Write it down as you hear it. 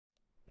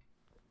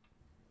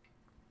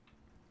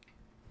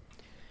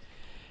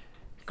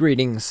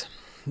Greetings.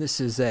 This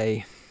is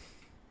a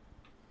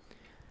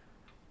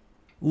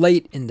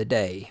late in the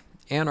day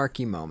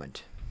anarchy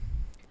moment.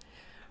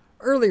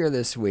 Earlier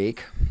this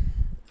week,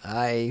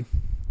 I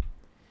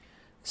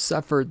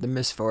suffered the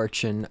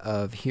misfortune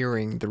of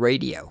hearing the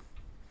radio.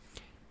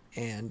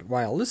 And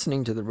while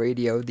listening to the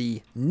radio,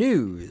 the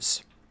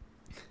news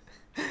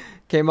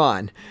came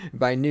on.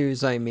 By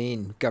news, I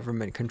mean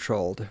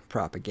government-controlled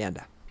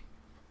propaganda.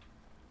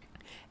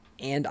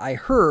 And I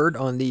heard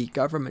on the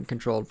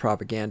government-controlled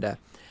propaganda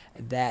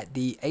that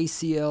the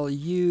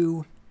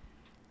ACLU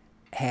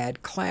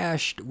had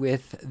clashed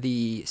with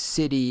the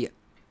city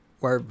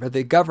or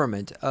the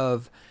government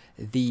of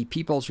the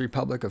People's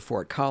Republic of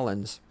Fort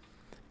Collins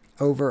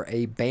over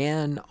a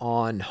ban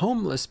on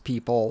homeless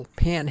people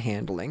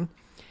panhandling,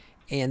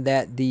 and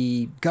that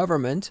the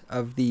government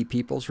of the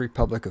People's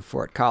Republic of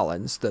Fort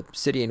Collins, the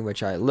city in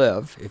which I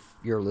live, if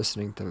you're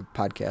listening to the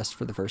podcast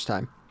for the first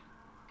time,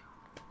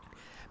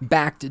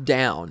 backed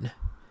down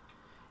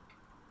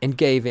and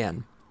gave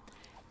in.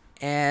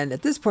 And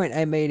at this point,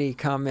 I made a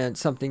comment,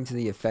 something to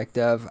the effect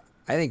of,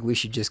 I think we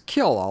should just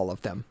kill all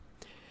of them.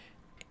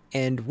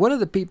 And one of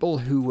the people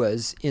who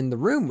was in the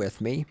room with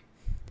me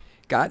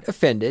got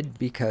offended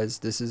because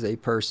this is a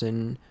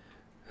person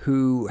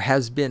who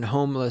has been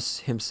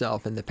homeless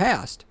himself in the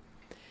past.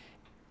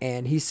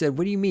 And he said,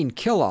 "What do you mean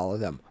kill all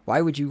of them?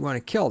 Why would you want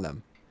to kill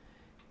them?"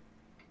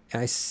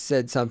 And I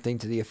said something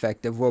to the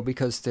effect of, well,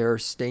 because they're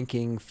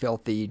stinking,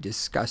 filthy,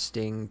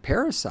 disgusting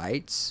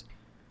parasites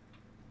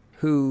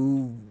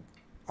who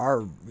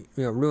are,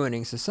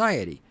 ruining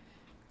society.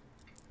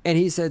 And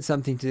he said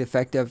something to the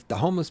effect of, the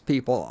homeless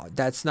people,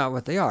 that's not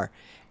what they are.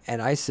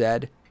 And I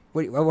said,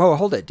 wait, whoa,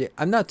 hold it.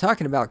 I'm not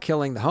talking about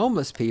killing the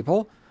homeless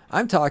people.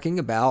 I'm talking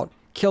about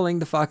killing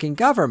the fucking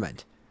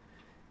government.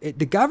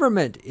 The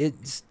government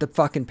is the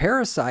fucking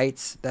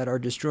parasites that are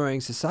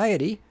destroying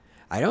society.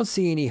 I don't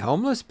see any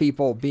homeless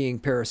people being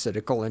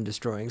parasitical and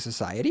destroying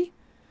society.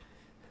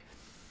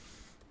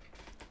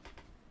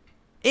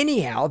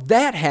 Anyhow,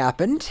 that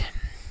happened.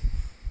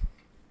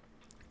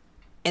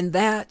 And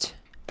that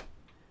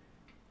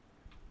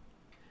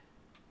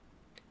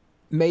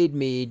made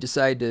me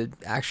decide to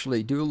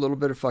actually do a little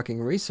bit of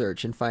fucking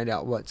research and find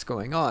out what's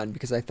going on,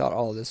 because I thought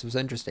all of this was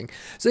interesting.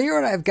 So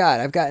here what I've got.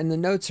 I've got in the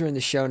notes or in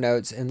the show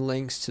notes and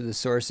links to the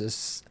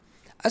sources.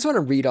 I just want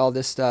to read all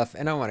this stuff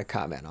and I want to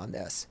comment on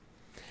this.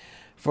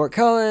 Fort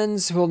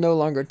Collins will no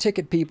longer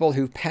ticket people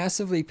who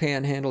passively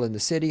panhandle in the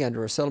city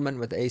under a settlement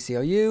with the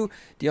ACLU.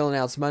 Deal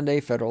announced Monday.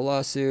 Federal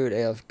lawsuit.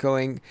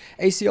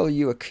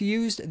 ACLU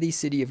accused the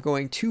city of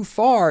going too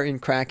far in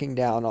cracking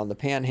down on the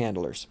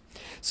panhandlers.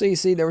 So you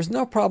see, there was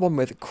no problem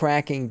with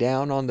cracking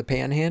down on the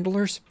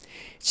panhandlers.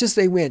 It's just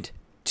they went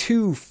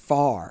too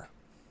far.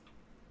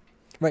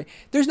 Right?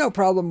 There's no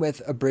problem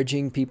with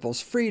abridging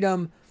people's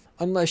freedom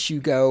unless you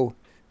go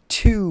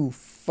too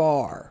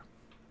far.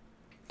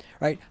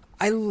 Right?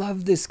 I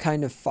love this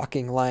kind of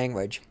fucking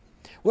language.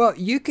 Well,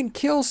 you can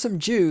kill some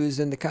Jews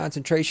in the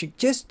concentration,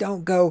 just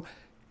don't go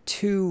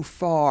too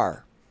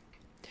far.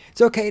 It's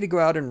okay to go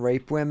out and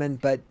rape women,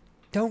 but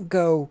don't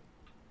go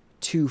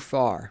too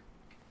far.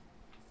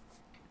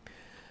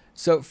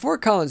 So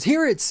Fort Collins,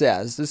 here it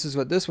says, this is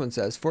what this one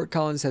says, Fort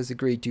Collins has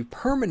agreed to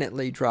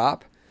permanently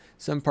drop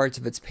some parts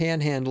of its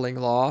panhandling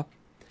law,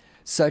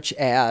 such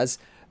as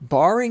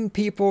barring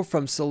people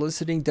from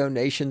soliciting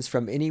donations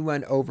from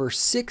anyone over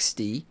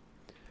 60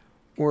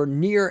 or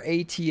near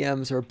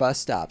ATMs or bus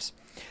stops.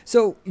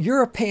 So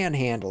you're a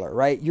panhandler,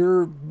 right?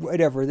 You're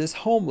whatever, this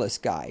homeless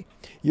guy.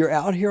 You're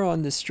out here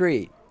on the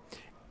street.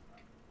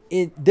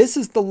 This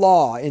is the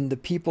law in the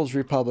People's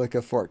Republic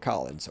of Fort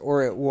Collins,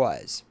 or it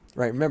was,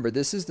 right? Remember,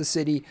 this is the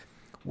city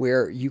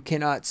where you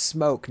cannot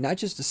smoke, not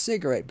just a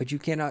cigarette, but you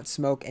cannot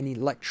smoke an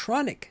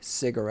electronic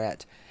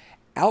cigarette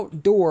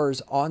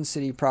outdoors on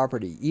city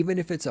property, even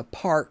if it's a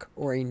park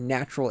or a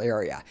natural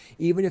area.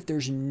 Even if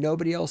there's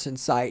nobody else in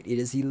sight, it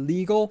is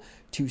illegal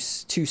to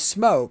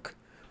smoke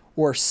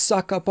or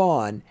suck up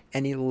on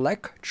an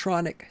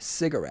electronic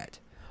cigarette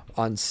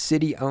on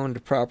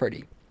city-owned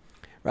property.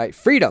 Right?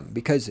 Freedom,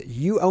 because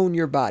you own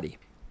your body.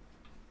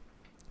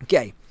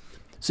 Okay.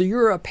 So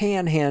you're a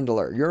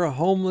panhandler. You're a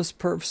homeless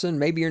person.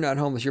 Maybe you're not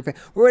homeless. For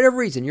whatever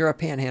reason, you're a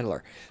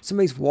panhandler.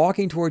 Somebody's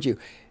walking towards you.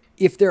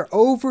 If they're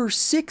over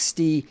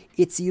 60,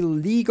 it's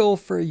illegal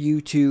for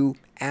you to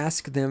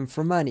ask them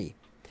for money.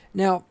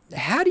 Now,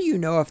 how do you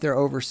know if they're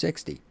over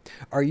 60?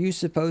 Are you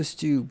supposed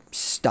to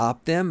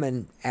stop them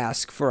and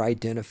ask for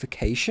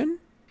identification?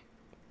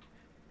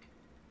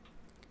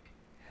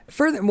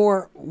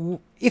 Furthermore,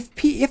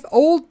 if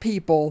old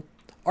people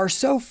are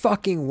so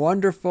fucking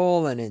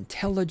wonderful and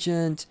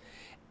intelligent,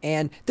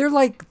 and they're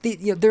like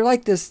they're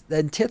like this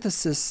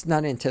antithesis,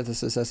 not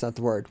antithesis, that's not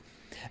the word.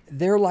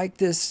 They're like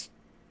this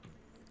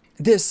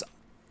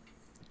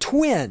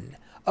twin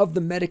of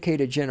the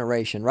medicated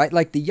generation, right?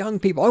 Like the young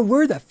people, oh,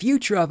 we're the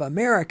future of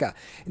America.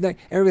 And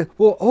everybody,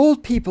 well,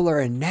 old people are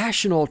a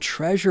national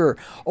treasure.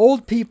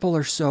 Old people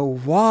are so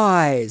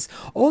wise.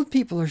 Old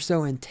people are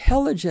so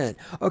intelligent.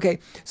 Okay,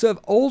 so if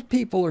old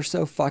people are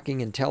so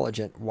fucking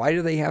intelligent, why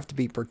do they have to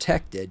be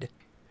protected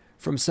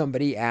from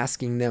somebody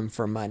asking them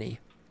for money.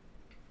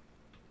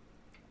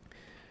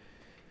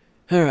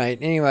 All right,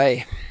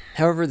 anyway,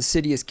 however, the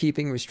city is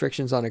keeping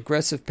restrictions on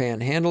aggressive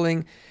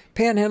panhandling.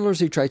 Panhandlers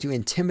who try to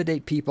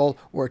intimidate people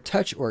or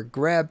touch or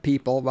grab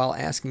people while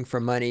asking for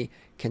money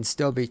can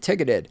still be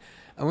ticketed.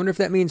 I wonder if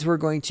that means we're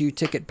going to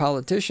ticket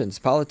politicians.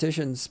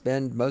 Politicians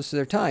spend most of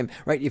their time,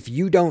 right? If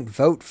you don't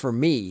vote for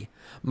me,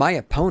 my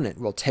opponent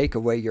will take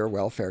away your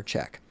welfare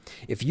check.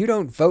 If you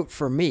don't vote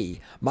for me,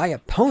 my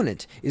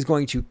opponent is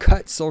going to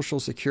cut Social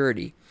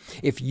Security.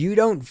 If you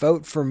don't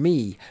vote for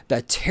me,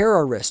 the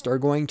terrorists are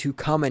going to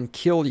come and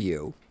kill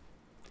you.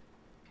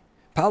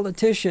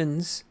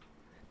 Politicians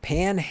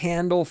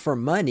panhandle for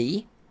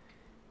money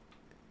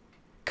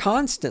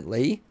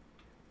constantly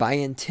by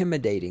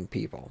intimidating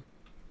people.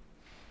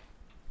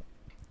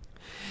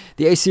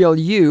 The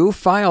ACLU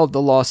filed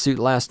the lawsuit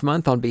last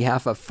month on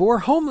behalf of 4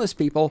 homeless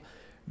people,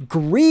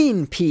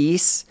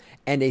 Greenpeace,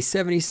 and a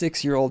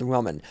 76-year-old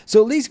woman.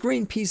 So at least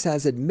Greenpeace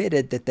has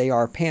admitted that they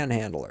are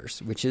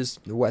panhandlers, which is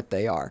what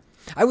they are.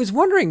 I was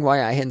wondering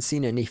why I hadn't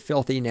seen any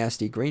filthy,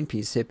 nasty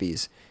Greenpeace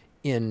hippies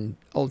in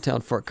Old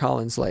Town Fort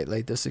Collins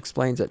lately. This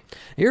explains it.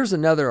 Here's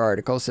another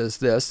article. It says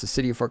this: the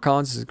city of Fort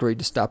Collins has agreed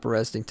to stop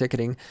arresting,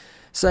 ticketing,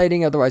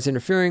 citing, otherwise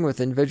interfering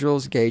with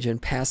individuals engaged in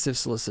passive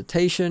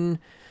solicitation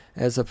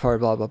as a part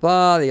of blah, blah,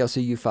 blah. The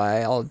ACLU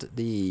filed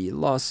the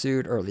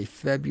lawsuit early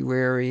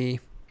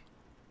February,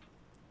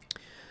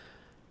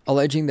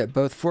 alleging that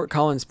both Fort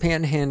Collins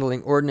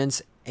panhandling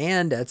ordinance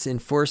and its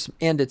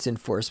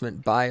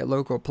enforcement by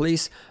local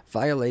police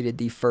violated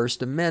the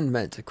First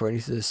Amendment. According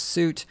to the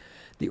suit,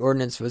 the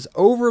ordinance was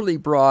overly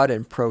broad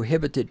and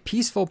prohibited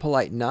peaceful,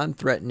 polite,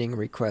 non-threatening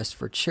requests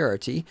for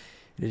charity.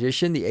 In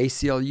addition, the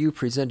ACLU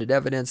presented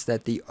evidence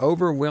that the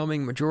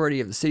overwhelming majority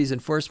of the city's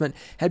enforcement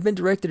had been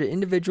directed at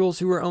individuals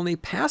who were only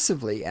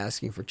passively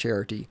asking for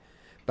charity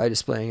by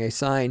displaying a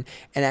sign,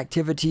 an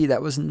activity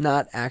that was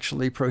not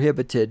actually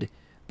prohibited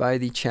by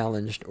the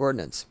challenged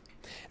ordinance.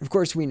 Of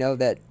course, we know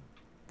that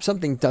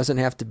something doesn't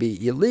have to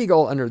be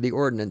illegal under the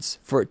ordinance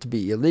for it to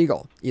be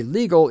illegal.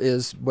 Illegal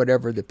is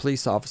whatever the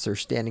police officer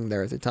standing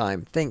there at the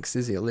time thinks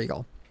is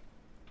illegal.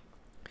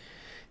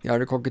 The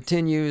article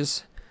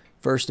continues.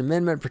 First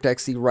Amendment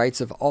protects the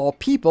rights of all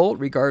people,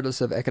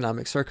 regardless of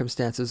economic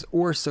circumstances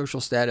or social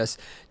status,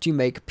 to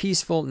make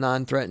peaceful,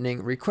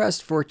 non-threatening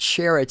requests for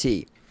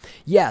charity.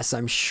 Yes,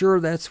 I'm sure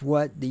that's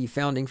what the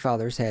Founding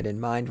Fathers had in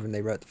mind when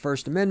they wrote the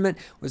First Amendment,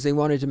 was they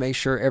wanted to make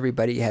sure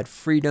everybody had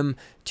freedom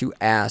to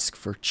ask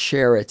for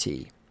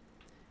charity.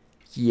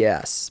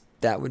 Yes,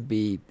 that would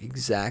be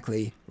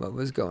exactly what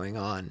was going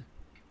on.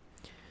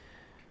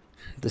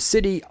 The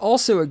city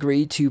also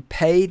agreed to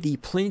pay the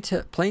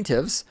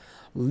plaintiffs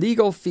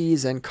legal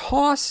fees and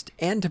costs,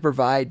 and to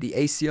provide the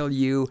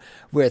ACLU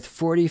with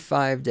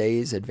 45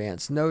 days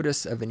advance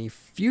notice of any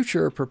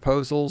future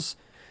proposals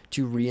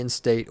to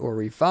reinstate or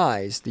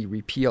revise the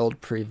repealed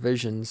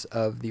provisions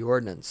of the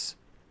ordinance.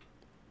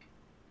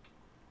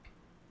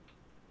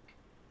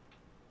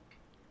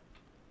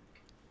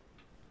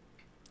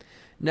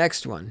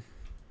 Next one.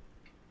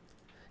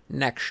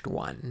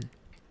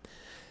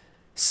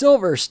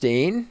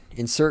 Silverstein,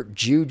 insert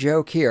Jew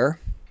joke here.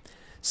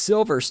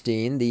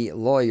 Silverstein, the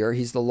lawyer,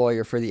 he's the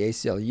lawyer for the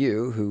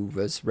ACLU who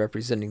was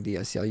representing the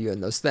ACLU in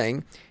this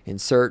thing.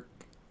 Insert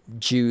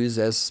Jews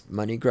as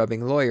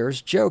money-grubbing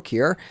lawyers joke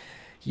here.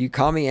 You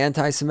call me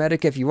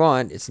anti-Semitic if you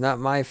want. It's not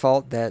my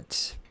fault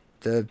that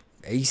the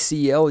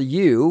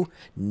ACLU,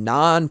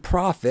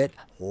 non-profit,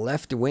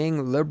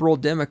 left-wing liberal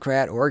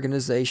Democrat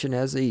organization,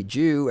 has a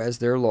Jew as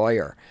their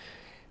lawyer.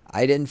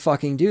 I didn't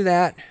fucking do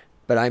that,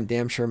 but I'm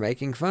damn sure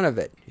making fun of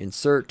it.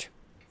 Insert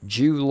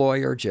Jew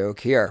lawyer joke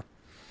here.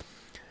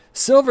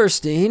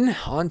 Silverstein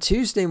on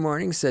Tuesday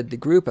morning said the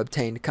group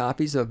obtained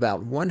copies of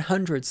about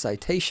 100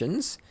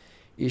 citations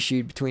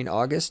issued between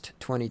August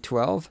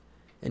 2012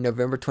 and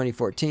November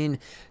 2014.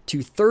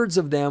 2/3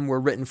 of them were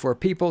written for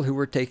people who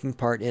were taking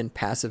part in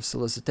passive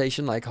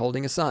solicitation, like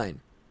holding a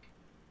sign.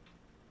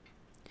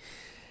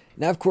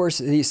 Now, of course,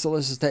 these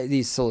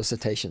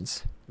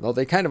solicitations, well,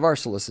 they kind of are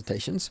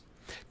solicitations.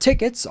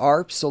 Tickets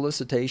are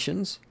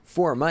solicitations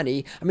for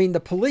money. I mean, the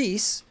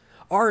police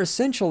are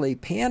essentially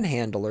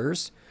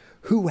panhandlers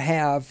who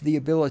have the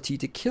ability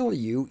to kill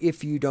you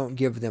if you don't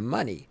give them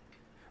money,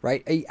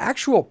 right? An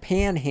actual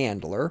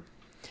panhandler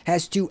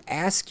has to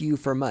ask you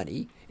for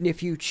money, and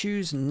if you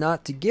choose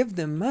not to give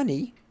them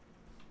money,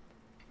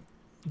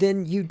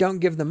 then you don't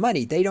give them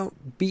money. They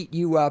don't beat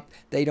you up,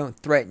 they don't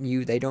threaten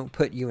you, they don't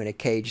put you in a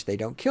cage, they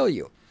don't kill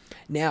you.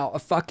 Now, a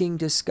fucking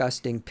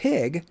disgusting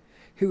pig,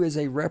 who is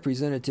a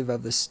representative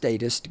of the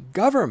statist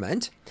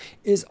government,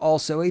 is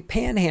also a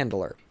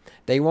panhandler.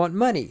 They want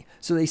money,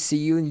 so they see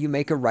you and you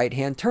make a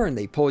right-hand turn.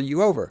 They pull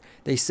you over.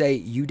 They say,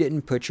 you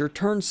didn't put your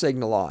turn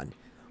signal on.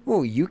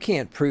 Well, you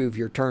can't prove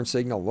your turn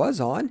signal was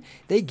on.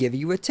 They give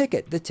you a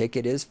ticket. The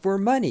ticket is for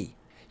money.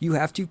 You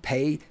have to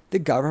pay the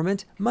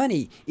government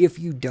money. If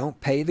you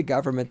don't pay the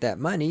government that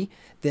money,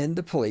 then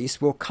the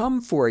police will come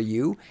for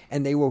you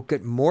and they will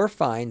get more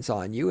fines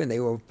on you and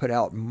they will put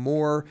out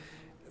more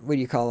what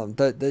do you call them?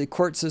 The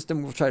court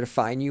system will try to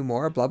fine you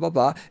more, blah, blah,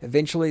 blah.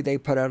 Eventually, they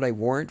put out a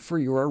warrant for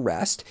your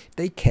arrest.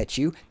 They catch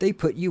you. They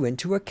put you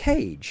into a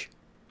cage.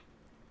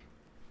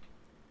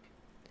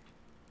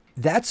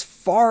 That's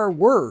far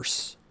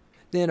worse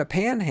than a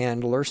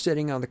panhandler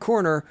sitting on the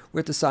corner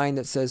with a sign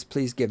that says,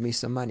 please give me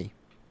some money.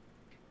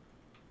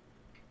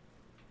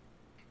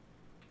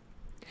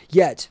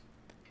 Yet,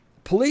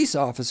 police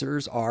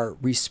officers are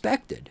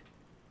respected,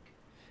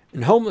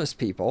 and homeless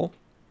people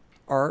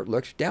are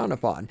looked down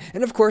upon.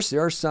 And of course,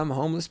 there are some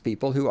homeless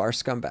people who are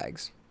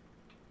scumbags.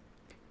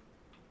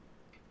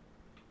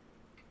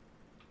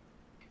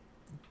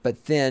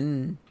 But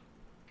then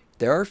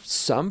there are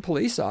some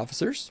police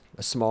officers,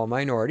 a small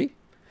minority,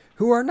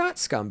 who are not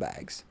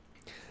scumbags.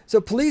 So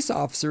police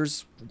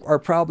officers are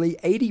probably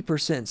 80%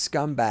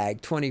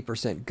 scumbag,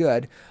 20%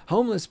 good.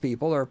 Homeless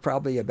people are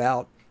probably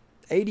about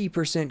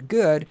 80%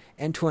 good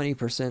and 20%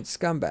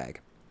 scumbag.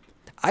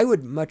 I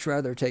would much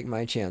rather take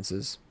my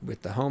chances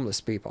with the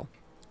homeless people.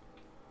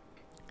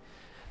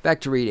 Back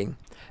to reading.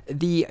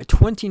 The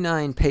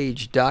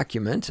 29-page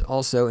document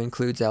also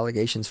includes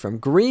allegations from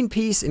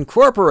Greenpeace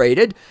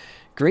Incorporated.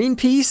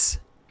 Greenpeace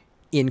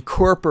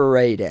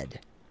Incorporated.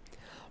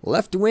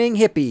 Left-wing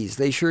hippies.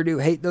 They sure do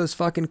hate those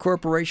fucking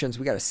corporations.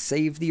 We got to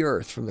save the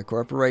earth from the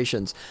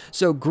corporations.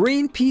 So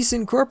Greenpeace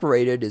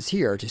Incorporated is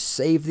here to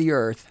save the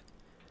earth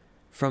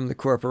from the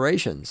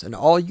corporations. And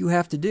all you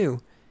have to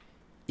do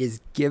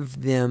is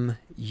give them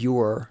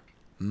your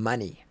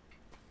money.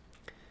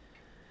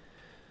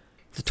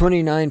 The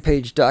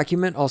 29-page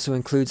document also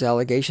includes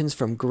allegations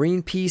from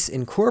Greenpeace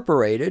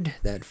Incorporated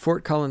that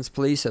Fort Collins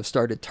police have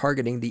started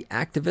targeting the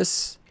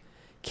activists'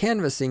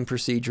 canvassing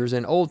procedures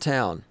in Old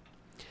Town.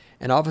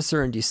 An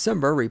officer in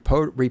December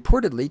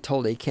reportedly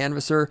told a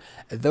canvasser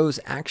those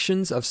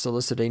actions of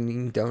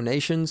soliciting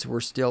donations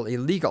were still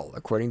illegal,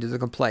 according to the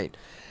complaint.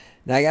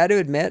 Now, I got to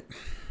admit,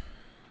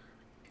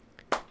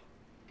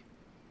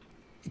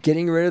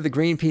 getting rid of the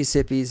Greenpeace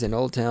hippies in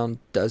Old Town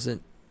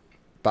doesn't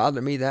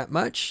bother me that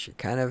much.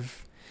 Kind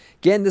of,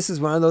 again, this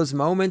is one of those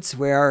moments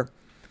where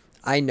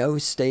I know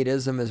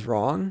statism is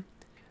wrong,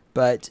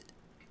 but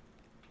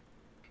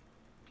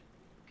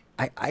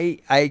I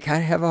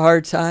kind of have a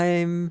hard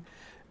time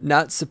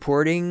not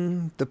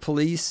supporting the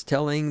police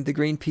telling the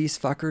Greenpeace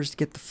fuckers to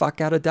get the fuck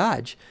out of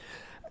Dodge.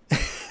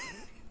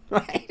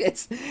 Right?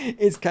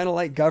 It's kind of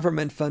like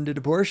government-funded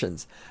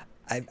abortions.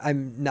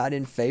 I'm not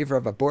in favor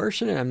of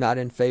abortion, and I'm not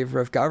in favor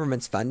of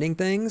governments funding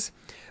things.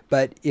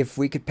 But if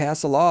we could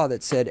pass a law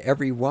that said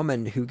every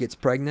woman who gets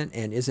pregnant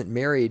and isn't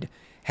married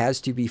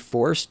has to be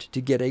forced to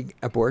get an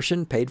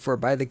abortion paid for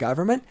by the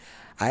government,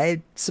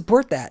 I'd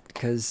support that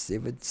because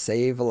it would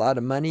save a lot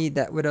of money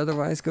that would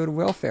otherwise go to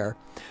welfare.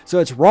 So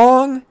it's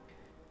wrong,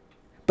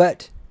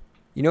 but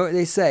you know what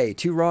they say,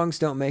 two wrongs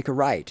don't make a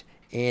right.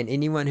 And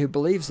anyone who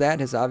believes that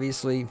has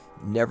obviously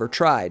never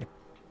tried.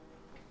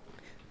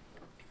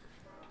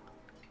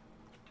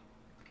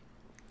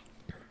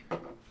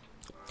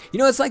 You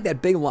know, it's like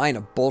that big line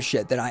of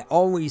bullshit that I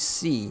always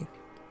see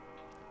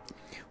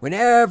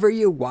whenever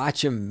you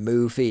watch a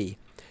movie.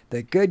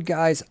 The good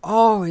guys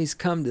always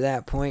come to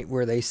that point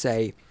where they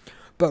say,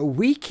 but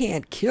we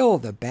can't kill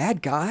the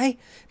bad guy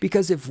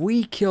because if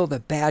we kill the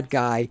bad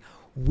guy,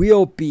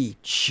 we'll be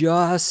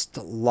just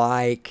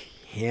like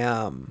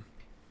him.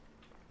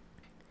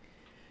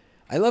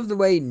 I love the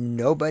way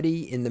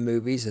nobody in the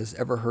movies has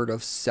ever heard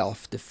of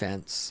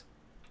self-defense.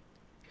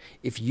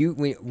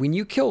 When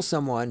you kill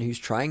someone who's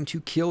trying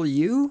to kill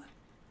you,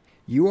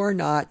 you are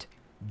not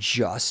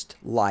just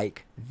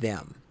like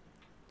them.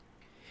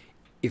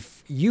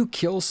 If you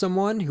kill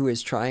someone who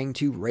is trying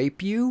to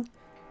rape you,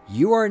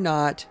 you are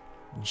not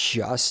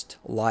just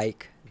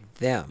like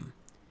them.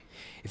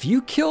 If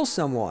you kill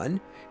someone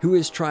who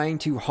is trying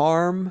to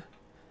harm,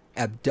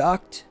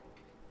 abduct,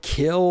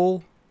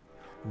 kill,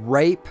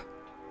 rape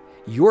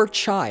your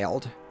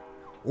child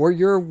or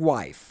your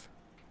wife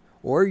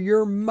or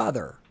your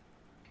mother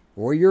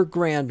or your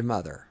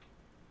grandmother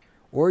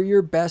or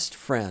your best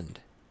friend,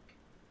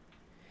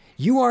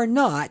 you are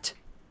not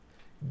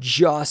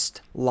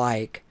just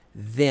like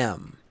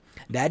them.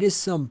 That is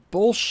some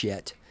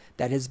bullshit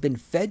that has been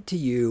fed to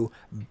you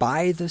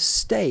by the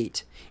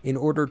state in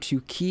order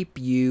to keep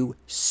you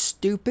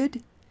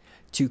stupid,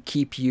 to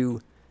keep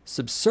you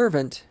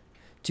subservient,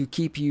 to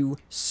keep you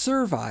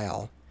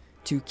servile,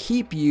 to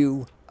keep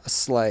you a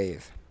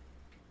slave.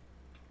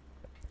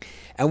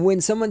 And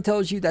when someone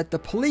tells you that the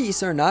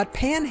police are not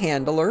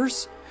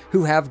panhandlers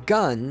who have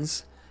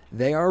guns,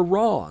 they are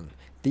wrong.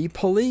 The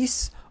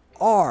police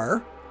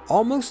are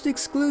almost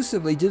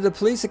exclusively. Do the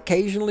police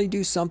occasionally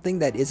do something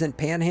that isn't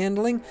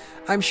panhandling?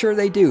 I'm sure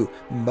they do.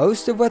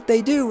 Most of what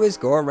they do is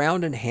go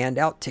around and hand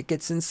out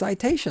tickets and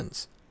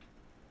citations.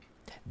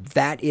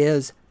 That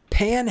is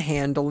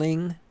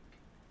panhandling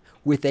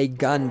with a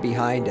gun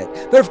behind it.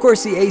 But of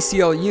course the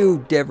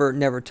ACLU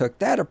never took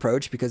that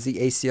approach because the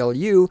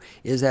ACLU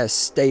is as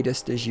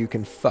statist as you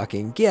can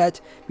fucking get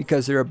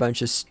because they're a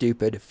bunch of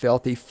stupid,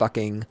 filthy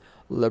fucking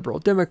liberal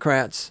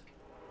Democrats.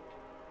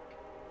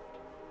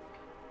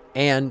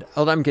 And,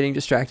 oh, I'm getting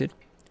distracted.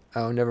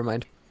 Oh, never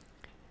mind.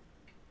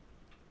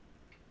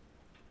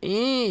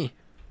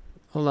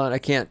 Hold on, I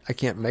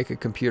can't make a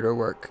computer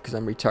work because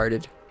I'm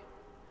retarded.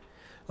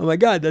 Oh my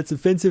god, that's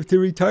offensive to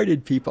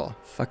retarded people.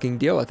 Fucking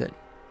deal with it.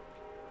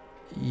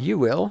 You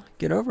will.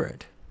 Get over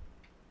it.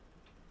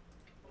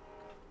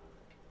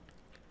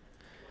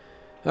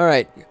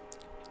 Alright,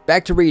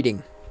 back to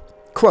reading.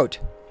 Quote,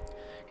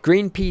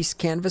 Greenpeace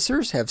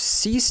canvassers have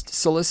ceased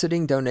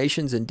soliciting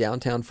donations in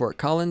downtown Fort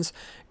Collins.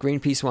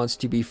 Greenpeace wants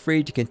to be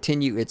free to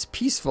continue its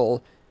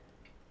peaceful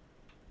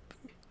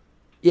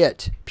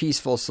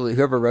solution.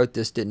 Whoever wrote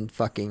this didn't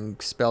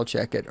fucking spell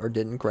check it or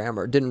didn't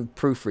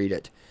proofread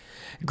it.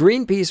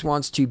 Greenpeace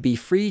wants to be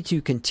free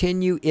to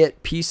continue its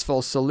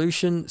peaceful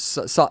solution.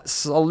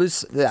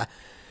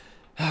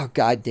 Oh,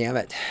 god damn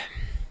it.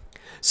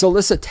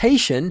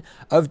 Solicitation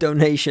of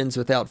donations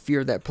without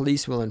fear that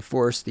police will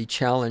enforce the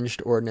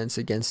challenged ordinance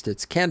against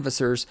its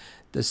canvassers.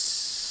 The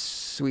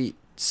suit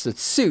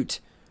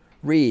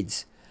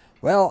reads,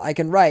 well, I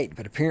can write,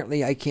 but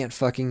apparently I can't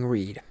fucking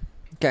read.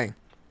 Okay.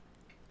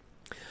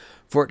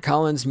 Fort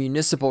Collins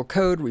Municipal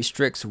Code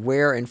restricts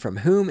where and from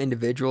whom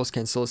individuals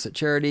can solicit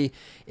charity.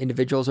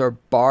 Individuals are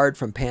barred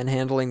from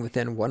panhandling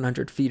within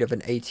 100 feet of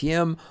an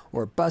ATM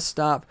or bus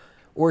stop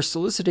or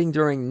soliciting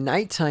during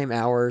nighttime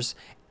hours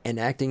and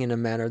acting in a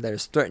manner that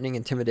is threatening,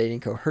 intimidating,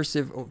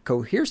 coercive,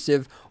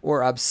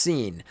 or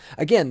obscene.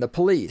 Again, the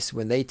police,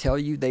 when they tell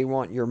you they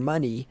want your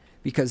money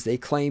because they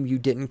claim you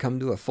didn't come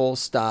to a full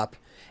stop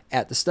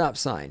at the stop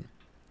sign.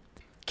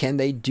 Can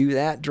they do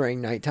that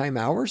during nighttime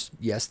hours?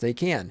 Yes, they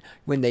can.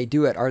 When they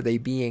do it, are they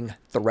being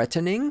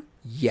threatening?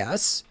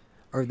 Yes.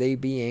 Are they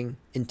being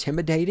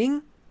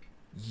intimidating?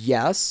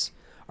 Yes.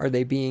 Are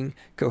they being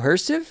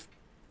coercive?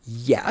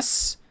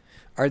 Yes.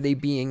 Are they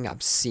being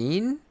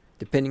obscene?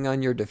 Depending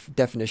on your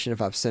definition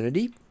of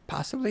obscenity,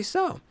 possibly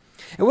so.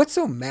 And what's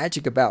so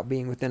magic about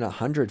being within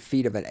 100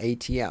 feet of an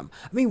ATM?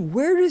 I mean,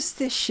 where does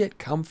this shit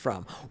come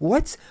from?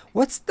 What's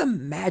the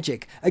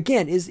magic?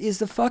 Again, is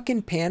the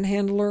fucking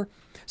panhandler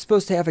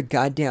supposed to have a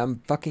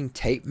goddamn fucking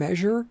tape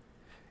measure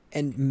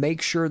and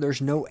make sure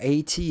there's no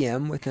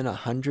ATM within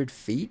 100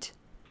 feet?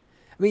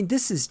 I mean,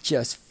 this is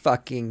just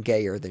fucking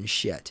gayer than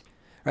shit,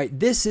 right?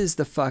 This is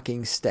the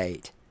fucking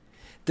state.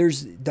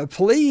 The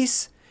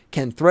police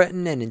can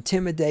threaten and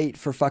intimidate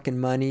for fucking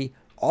money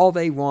all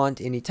they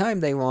want, anytime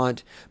they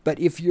want.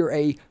 But if you're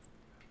a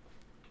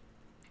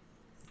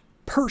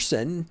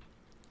person,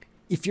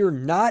 if you're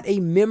not a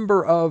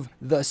member of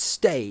the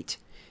state,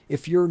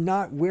 if you're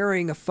not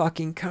wearing a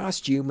fucking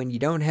costume and you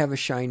don't have a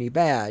shiny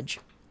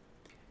badge,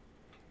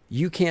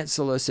 you can't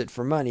solicit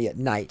for money at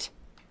night.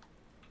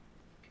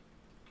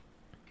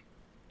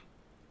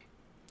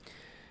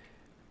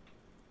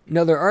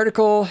 Another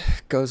article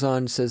goes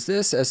on, says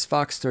this, as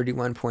Fox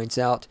 31 points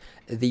out,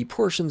 the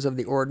portions of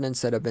the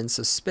ordinance that have been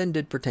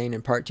suspended pertain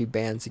in part to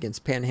bans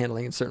against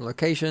panhandling in certain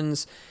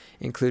locations,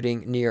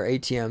 including near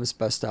ATMs,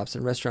 bus stops,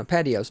 and restaurant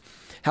patios.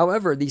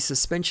 However, the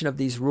suspension of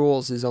these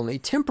rules is only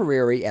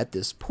temporary at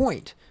this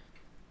point.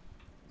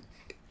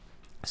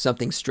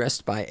 Something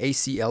stressed by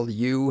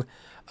ACLU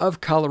of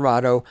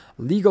Colorado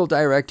legal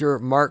director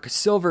Mark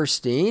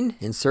Silverstein,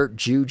 insert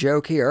Jew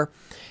joke here,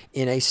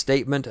 in a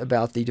statement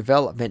about the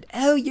development.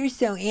 Oh, you're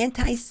so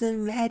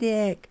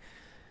anti-Semitic.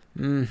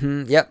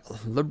 Yep,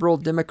 liberal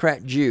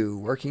Democrat Jew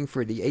working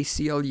for the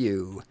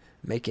ACLU,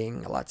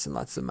 making lots and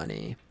lots of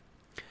money.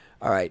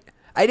 All right,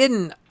 I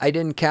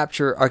didn't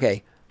capture.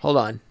 Okay, hold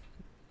on.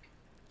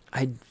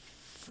 I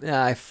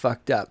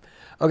fucked up.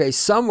 Okay,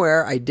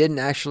 somewhere I didn't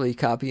actually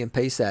copy and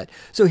paste that.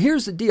 So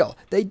here's the deal.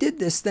 They did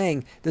this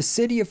thing. The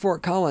city of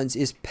Fort Collins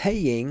is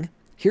paying.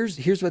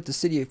 Here's what the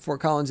city of Fort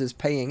Collins is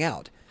paying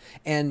out.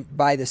 And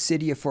by the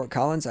city of Fort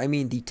Collins, I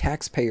mean the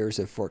taxpayers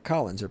of Fort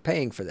Collins are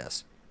paying for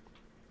this.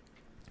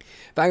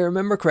 If I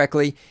remember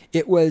correctly,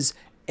 it was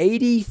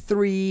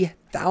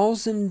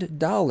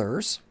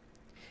 $83,000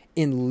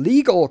 in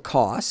legal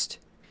cost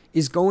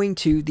is going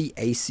to the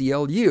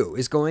ACLU,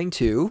 is going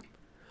to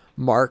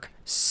Mark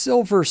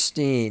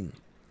Silverstein.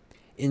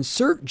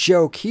 Insert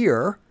joke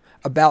here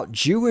about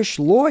Jewish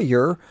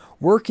lawyer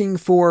working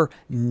for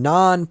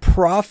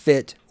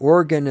non-profit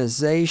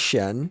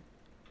organization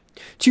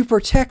to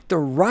protect the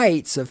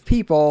rights of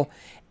people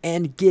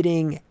and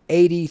getting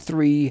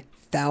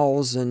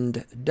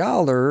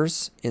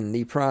 $83,000 in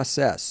the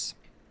process.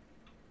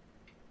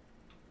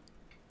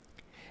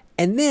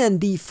 And then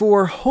the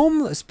four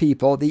homeless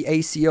people the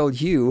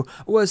ACLU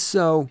was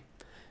so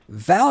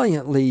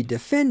valiantly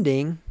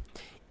defending,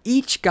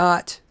 each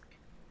got,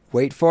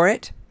 wait for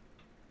it,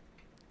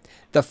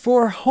 the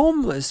four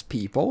homeless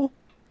people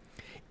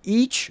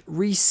each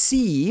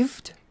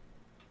received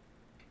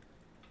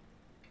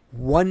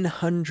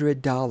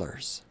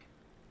 $100.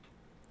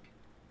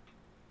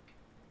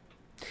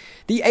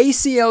 The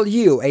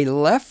ACLU, a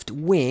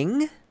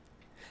left-wing,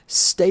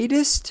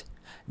 statist,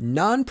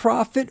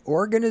 nonprofit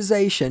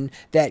organization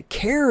that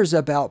cares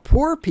about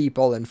poor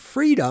people and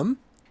freedom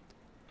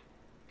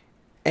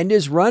and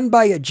is run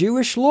by a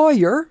Jewish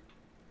lawyer,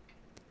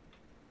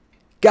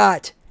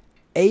 got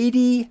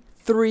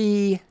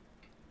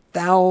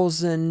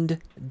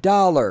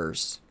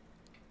 $83,000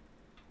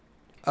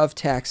 of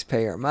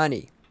taxpayer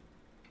money.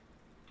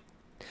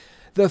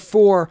 The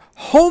 4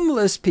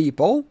 homeless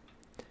people,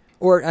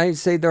 or I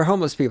say they're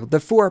homeless people, the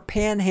 4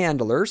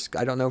 panhandlers,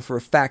 I don't know for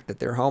a fact that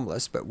they're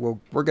homeless, but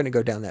we're going to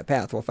go down that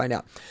path. We'll find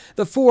out.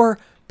 The 4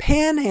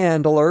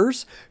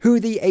 panhandlers who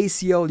the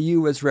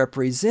ACLU was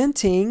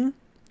representing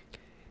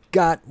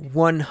got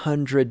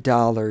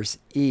 $100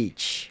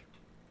 each.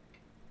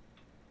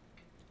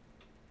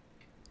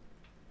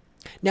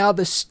 Now,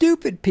 the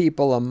stupid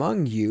people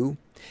among you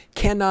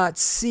cannot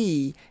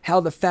see how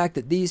the fact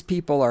that these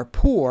people are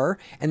poor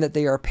and that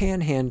they are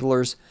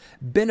panhandlers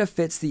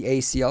benefits the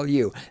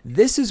ACLU.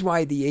 This is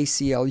why the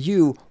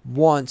ACLU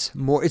wants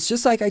more. It's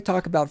just like I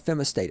talk about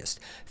femistatists.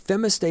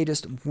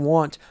 Femistatists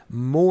want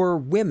more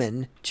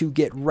women to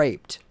get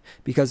raped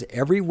because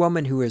every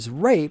woman who is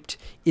raped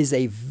is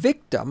a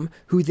victim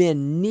who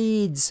then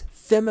needs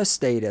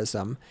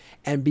femistatism.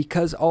 And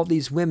because all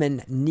these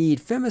women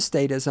need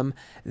femistatism,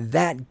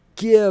 that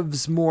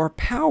gives more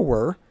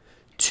power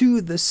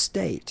to the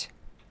state.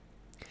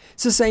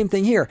 It's the same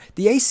thing here.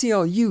 The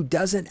ACLU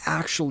doesn't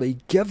actually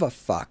give a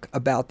fuck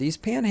about these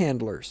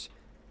panhandlers.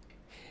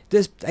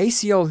 This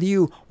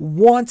ACLU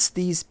wants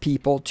these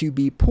people to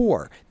be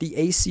poor. The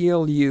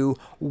ACLU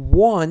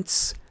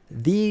wants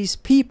these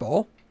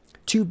people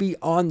to be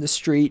on the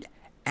street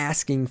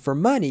asking for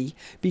money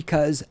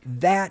because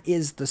that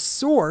is the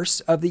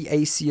source of the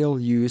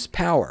ACLU's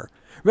power.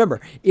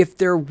 Remember, if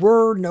there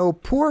were no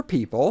poor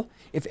people,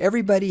 if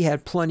everybody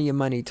had plenty of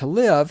money to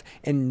live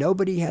and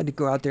nobody had to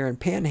go out there and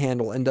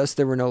panhandle, and thus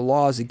there were no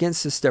laws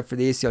against this stuff for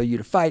the ACLU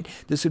to fight,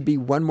 this would be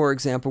one more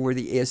example where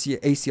the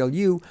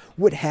ACLU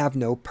would have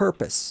no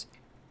purpose.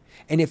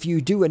 And if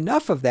you do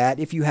enough of that,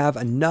 if you have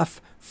enough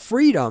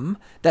freedom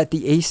that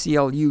the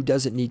ACLU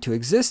doesn't need to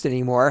exist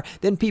anymore,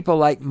 then people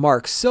like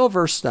Mark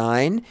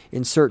Silverstein,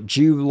 insert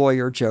Jew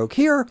lawyer joke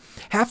here,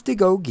 have to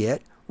go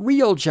get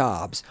real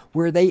jobs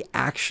where they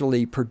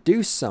actually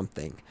produce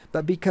something.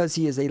 But because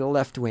he is a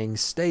left-wing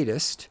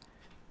statist,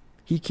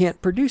 he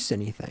can't produce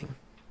anything.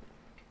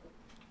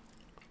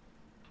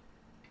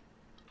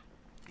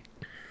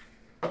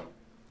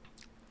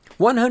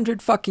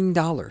 $100 fucking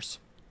dollars.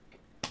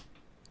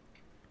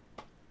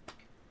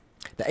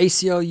 The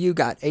ACLU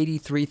got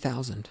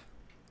 83,000.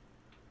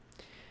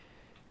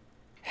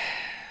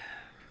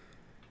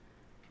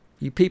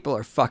 You people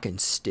are fucking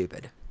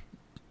stupid.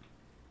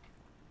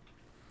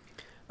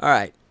 All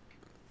right.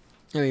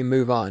 Let me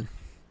move on.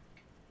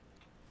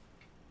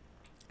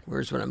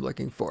 Where's what I'm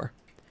looking for?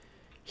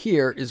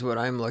 Here is what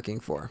I'm looking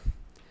for.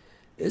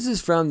 This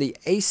is from the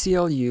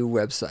ACLU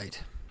website.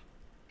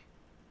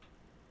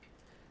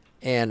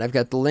 And I've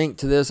got the link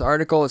to this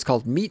article. It's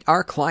called Meet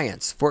Our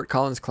Clients, Fort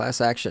Collins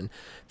Class Action.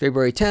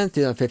 February 10th,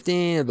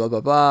 2015, blah, blah,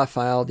 blah,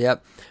 filed.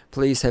 Yep.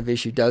 Police have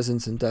issued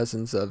dozens and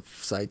dozens of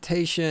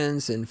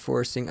citations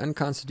enforcing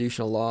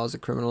unconstitutional laws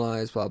that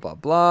criminalize, blah, blah,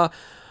 blah.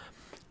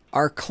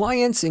 Our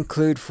clients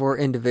include 4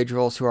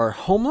 individuals who are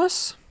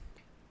homeless.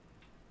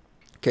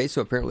 Okay,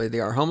 so apparently they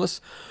are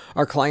homeless.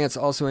 Our clients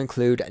also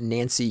include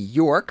Nancy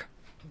York.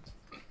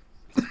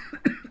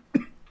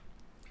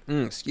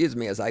 Excuse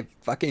me as I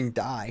fucking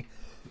die.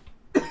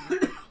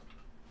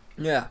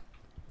 Yeah.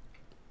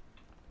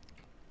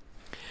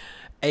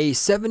 A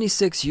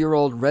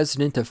 76-year-old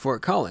resident of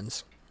Fort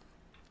Collins.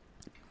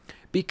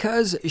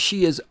 Because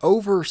she is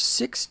over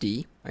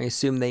 60, I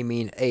assume they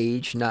mean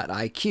age, not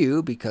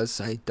IQ, because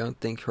I don't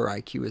think her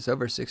IQ is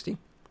over 60.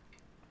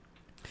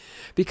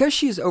 Because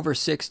she is over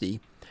 60,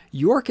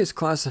 York is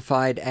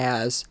classified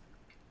as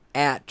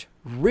at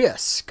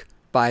risk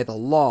by the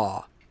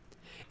law,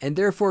 and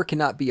therefore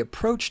cannot be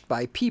approached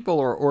by people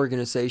or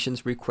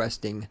organizations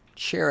requesting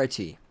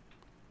charity.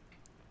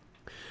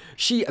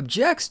 She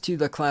objects to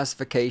the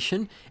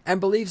classification and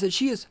believes that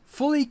she is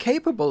fully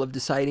capable of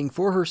deciding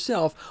for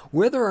herself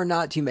whether or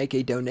not to make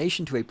a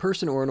donation to a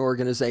person or an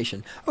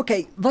organization.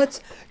 Okay,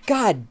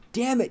 God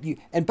damn it, you.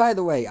 And by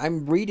the way,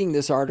 I'm reading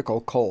this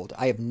article cold.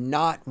 I have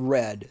not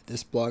read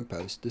this blog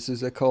post. This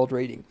is a cold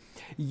reading.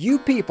 You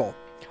people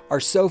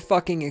are so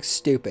fucking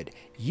stupid.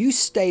 You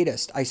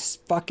statists,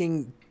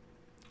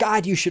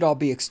 God, you should all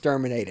be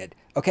exterminated.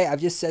 Okay,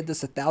 I've just said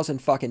this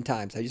 1,000 fucking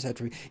times. I just have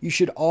to you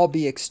should all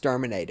be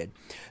exterminated.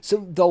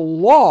 So the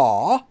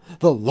law,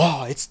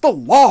 it's the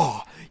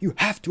law. You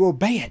have to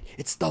obey it.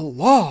 It's the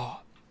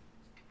law.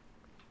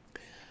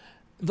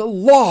 The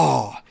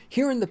law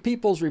here in the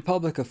People's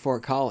Republic of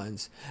Fort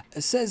Collins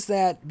says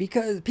that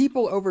because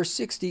people over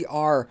 60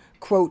 are,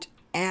 quote,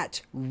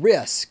 at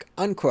risk,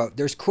 unquote.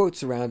 There's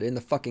quotes around in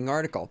the fucking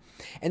article.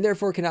 And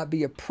therefore cannot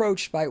be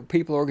approached by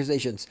people or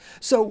organizations.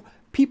 So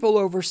people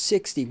over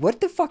 60,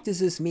 what the fuck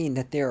does this mean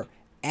that they're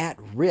at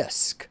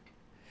risk?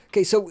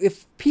 Okay, so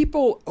if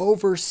people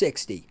over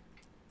 60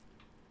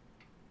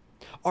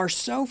 are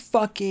so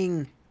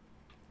fucking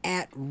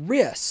at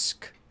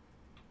risk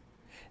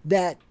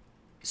that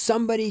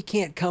somebody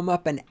can't come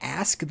up and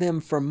ask them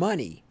for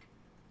money,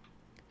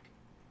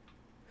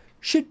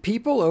 should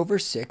people over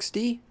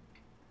 60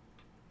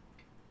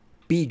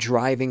 be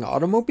driving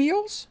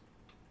automobiles?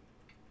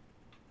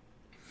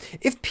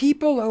 If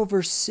people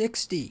over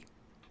 60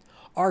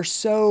 are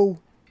so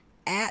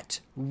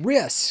at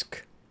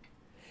risk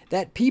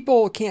that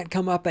people can't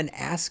come up and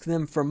ask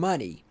them for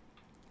money.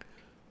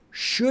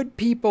 Should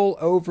people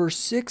over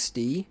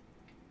 60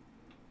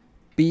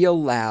 be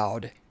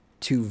allowed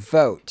to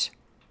vote?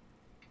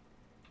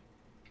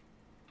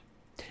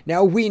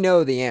 Now, we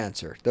know the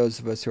answer, those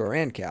of us who are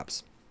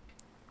ANCAPs.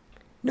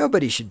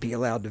 Nobody should be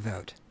allowed to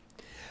vote.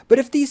 But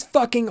if these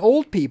fucking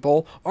old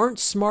people aren't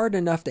smart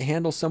enough to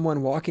handle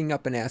someone walking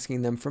up and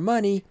asking them for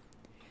money,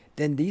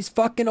 then these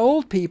fucking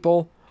old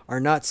people are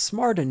not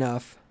smart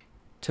enough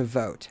to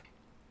vote.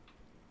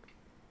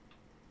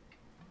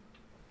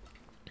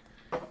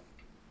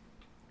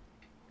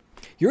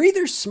 You're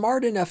either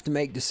smart enough to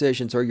make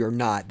decisions or you're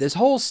not. This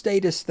whole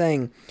status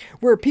thing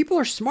where people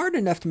are smart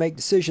enough to make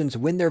decisions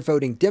when they're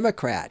voting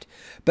Democrat,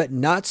 but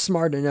not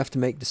smart enough to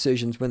make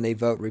decisions when they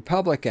vote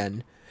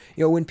Republican.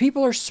 You know, when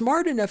people are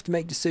smart enough to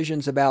make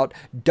decisions about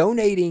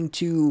donating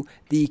to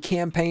the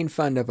campaign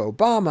fund of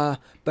Obama,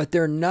 but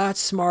they're not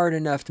smart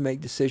enough to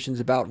make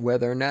decisions about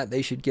whether or not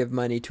they should give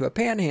money to a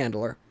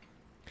panhandler.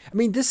 I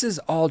mean, this is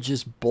all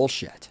just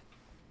bullshit.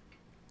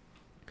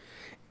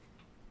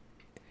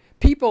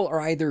 People are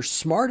either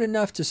smart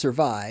enough to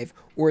survive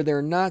or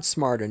they're not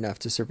smart enough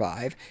to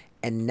survive,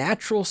 and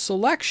natural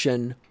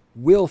selection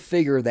will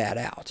figure that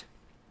out.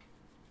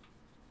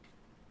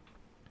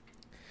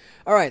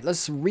 All right,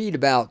 let's read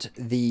about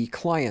the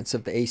clients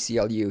of the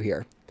ACLU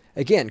here.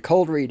 Again,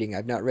 cold reading.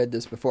 I've not read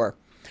this before.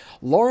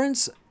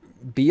 Lawrence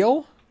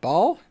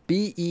Ball,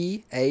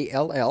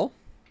 B-E-A-L-L.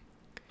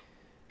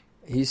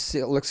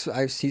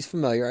 He's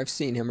familiar. I've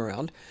seen him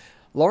around.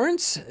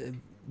 Lawrence,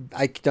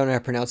 I don't know how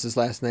to pronounce his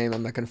last name.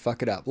 I'm not going to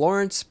fuck it up.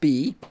 Lawrence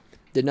B.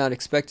 did not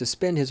expect to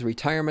spend his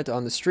retirement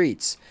on the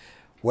streets.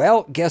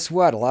 Well, guess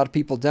what? A lot of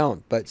people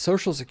don't. But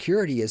Social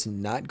Security is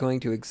not going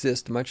to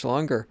exist much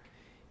longer.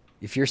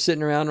 If you're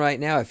sitting around right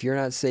now, if you're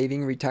not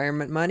saving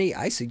retirement money,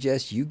 I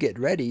suggest you get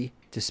ready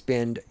to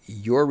spend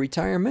your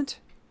retirement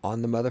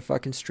on the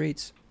motherfucking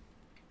streets.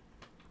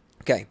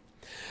 Okay.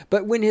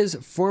 But when his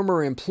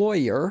former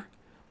employer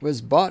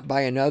was bought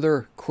by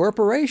another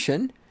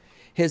corporation,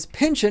 his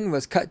pension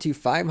was cut to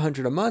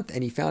 $500 a month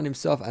and he found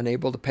himself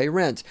unable to pay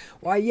rent.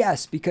 Why,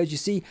 yes, because you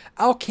see,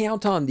 I'll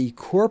count on the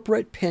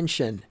corporate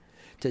pension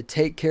to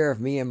take care of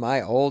me in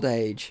my old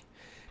age.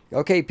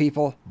 Okay,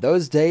 people,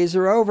 those days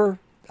are over.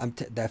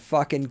 The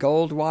fucking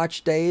gold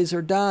watch days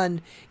are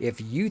done.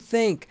 If you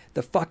think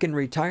the fucking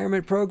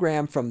retirement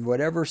program from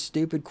whatever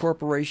stupid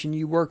corporation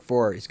you work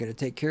for is going to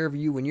take care of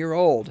you when you're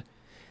old,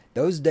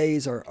 those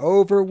days are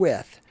over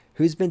with.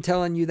 Who's been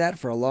telling you that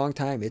for a long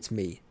time? It's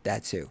me.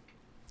 That's who.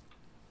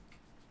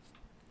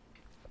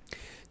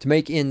 To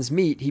make ends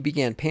meet, he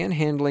began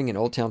panhandling in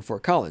Old Town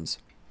Fort Collins,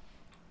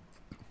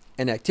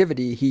 an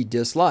activity he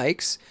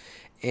dislikes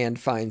and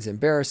finds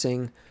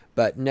embarrassing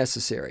but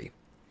necessary.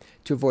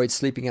 To avoid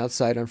sleeping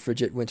outside on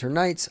frigid winter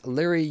nights,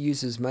 Larry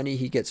uses money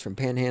he gets from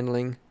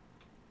panhandling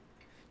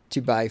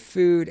to buy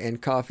food and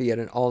coffee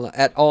at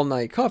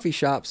all-night coffee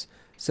shops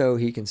so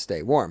he can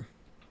stay warm.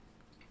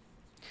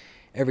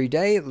 Every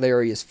day,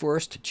 Larry is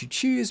forced to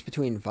choose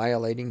between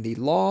violating the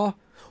law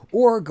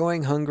or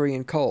going hungry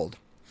and cold.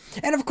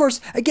 And of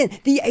course, again,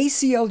 the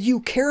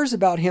ACLU cares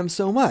about him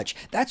so much.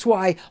 That's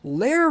why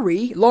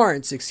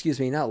Lawrence,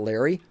 not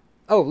Larry.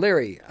 Oh,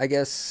 Larry. I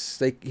guess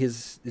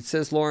it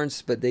says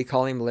Lawrence, but they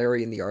call him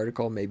Larry in the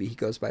article. Maybe he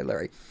goes by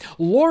Larry.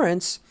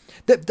 Lawrence,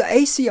 the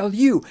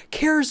ACLU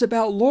cares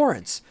about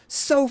Lawrence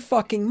so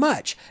fucking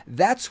much.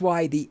 That's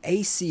why the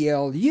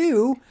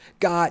ACLU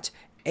got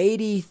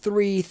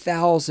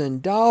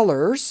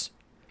 $83,000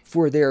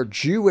 for their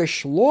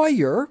Jewish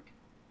lawyer.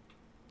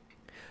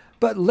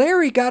 But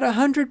Larry got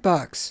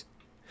 $100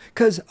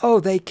 because,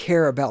 they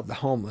care about the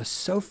homeless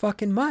so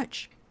fucking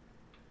much.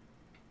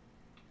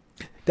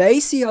 The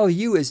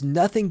ACLU is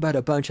nothing but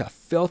a bunch of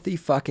filthy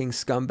fucking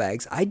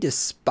scumbags. I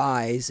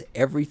despise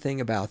everything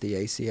about the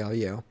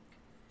ACLU.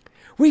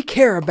 We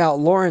care about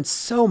Lawrence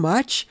so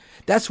much.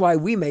 That's why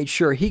we made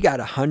sure he got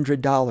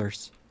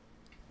 $100.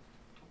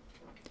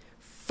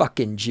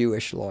 Fucking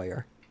Jewish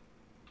lawyer.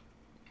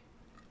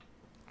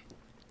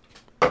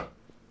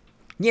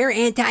 You're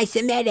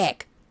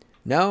anti-Semitic.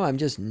 No, I'm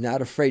just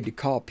not afraid to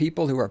call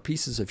people who are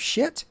pieces of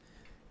shit.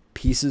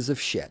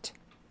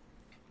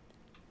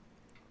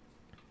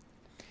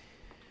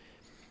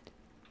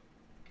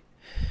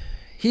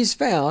 He's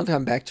found,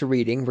 I'm back to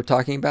reading, we're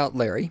talking about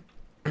Larry.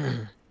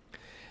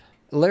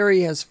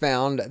 Larry has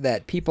found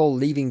that people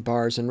leaving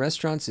bars and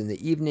restaurants in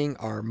the evening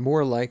are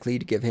more likely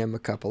to give him a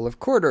couple of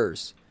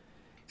quarters,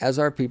 as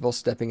are people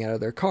stepping out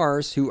of their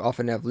cars who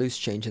often have loose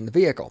change in the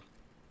vehicle.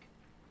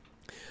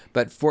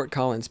 But Fort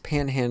Collins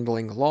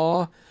panhandling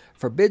law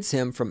forbids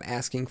him from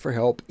asking for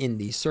help in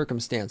these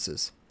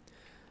circumstances.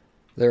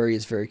 Larry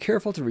is very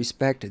careful to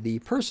respect the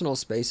personal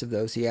space of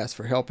those he asks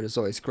for help and is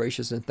always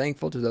gracious and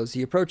thankful to those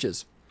he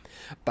approaches.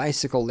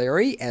 Bicycle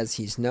Larry, as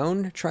he's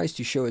known, tries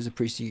to show his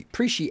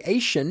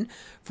appreciation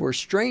for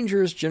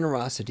strangers'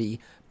 generosity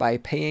by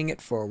paying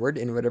it forward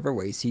in whatever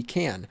ways he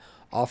can,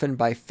 often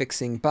by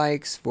fixing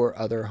bikes for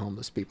other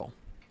homeless people.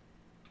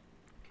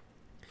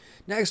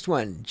 Next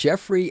one,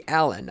 Jeffrey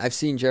Allen. I've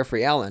seen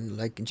Jeffrey Allen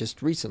like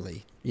just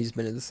recently. He's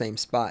been in the same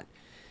spot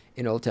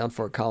in Old Town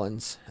Fort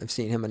Collins. I've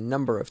seen him a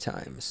number of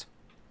times.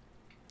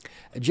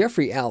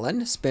 Jeffrey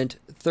Allen spent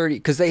 30,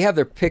 because they have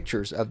their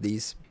pictures of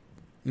these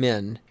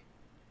men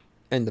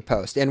in the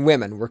post, and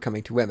women, we're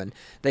coming to women.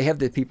 They have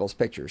the people's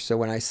pictures, so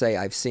when I say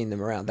I've seen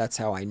them around, that's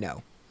how I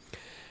know.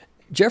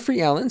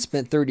 Jeffrey Allen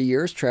spent 30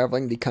 years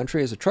traveling the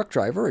country as a truck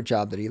driver, a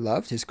job that he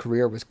loved. His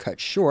career was cut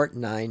short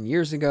 9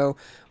 years ago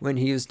when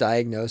he was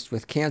diagnosed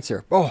with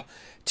cancer. Oh,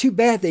 too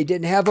bad they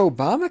didn't have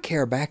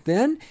Obamacare back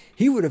then.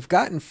 He would have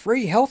gotten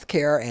free health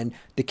care and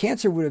the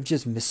cancer would have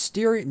just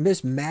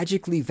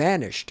magically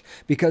vanished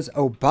because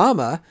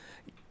Obama.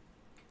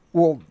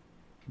 I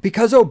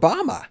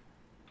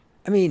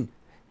mean,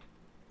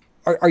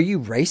 are you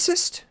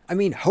racist? I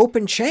mean, hope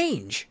and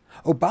change.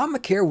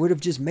 Obamacare would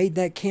have just made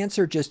that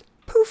cancer just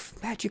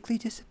poof, magically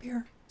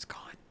disappear. It's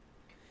gone.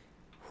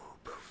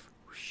 Poof,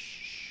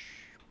 whoosh,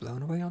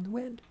 blown away on the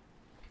wind.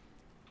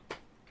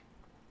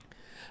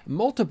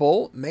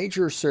 Multiple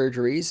major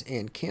surgeries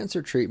and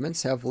cancer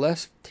treatments have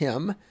left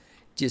him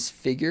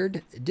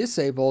disfigured,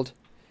 disabled,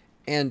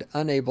 and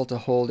unable to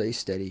hold a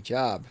steady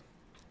job.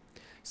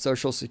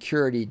 Social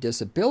Security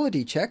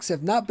disability checks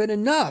have not been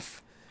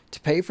enough to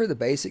pay for the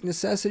basic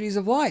necessities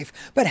of life.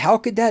 But how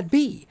could that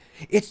be?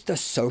 It's the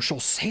social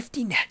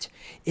safety net.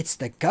 It's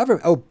the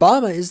government.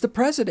 Obama is the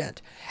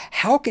president.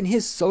 How can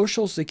his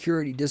Social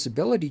Security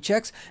disability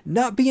checks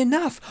not be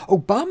enough?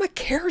 Obama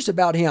cares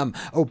about him.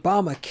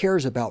 Obama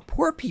cares about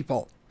poor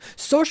people.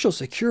 Social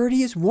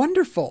Security is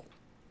wonderful.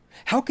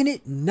 How can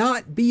it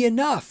not be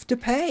enough to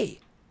pay?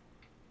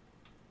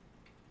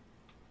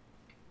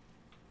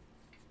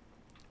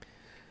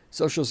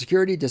 Social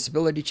Security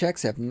disability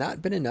checks have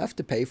not been enough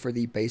to pay for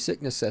the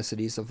basic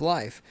necessities of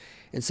life.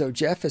 And so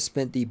Jeff has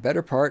spent the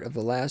better part of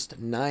the last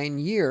 9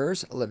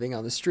 years living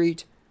on the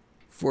street,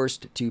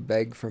 forced to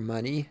beg for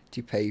money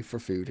to pay for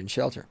food and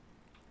shelter.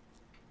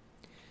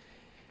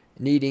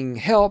 Needing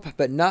help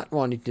but not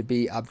wanting to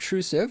be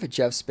obtrusive,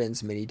 Jeff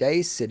spends many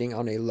days sitting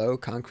on a low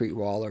concrete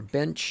wall or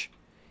bench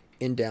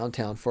in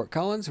downtown Fort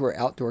Collins where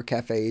outdoor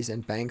cafes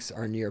and banks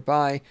are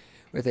nearby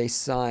with a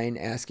sign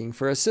asking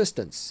for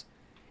assistance.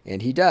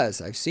 And he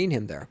does. I've seen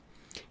him there.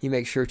 He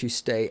makes sure to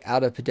stay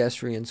out of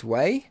pedestrians'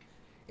 way,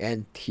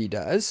 and he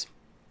does,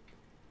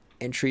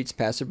 and treats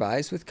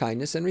passerbys with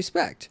kindness and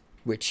respect,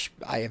 which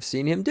I have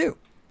seen him do,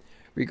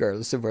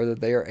 regardless of whether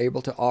they are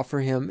able to offer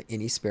him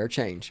any spare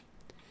change.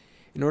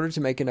 In order to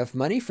make enough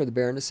money for the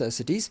bare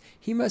necessities,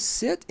 he must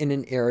sit in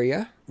an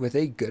area with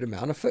a good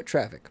amount of foot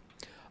traffic,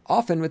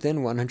 often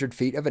within 100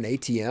 feet of an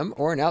ATM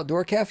or an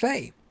outdoor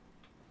cafe.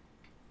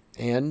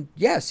 And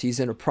yes, he's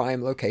in a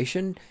prime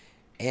location.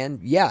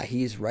 And yeah,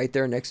 he's right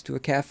there next to a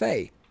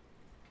cafe.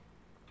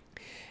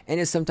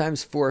 And is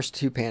sometimes forced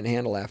to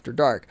panhandle after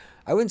dark.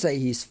 I wouldn't say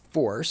he's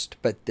forced,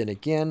 but then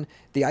again,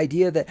 the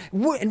idea that...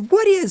 What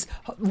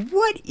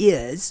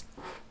is...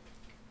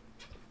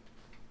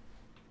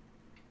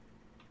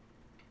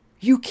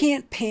 You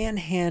can't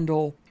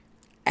panhandle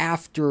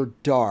after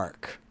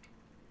dark.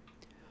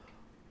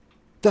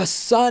 The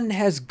sun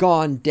has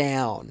gone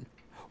down.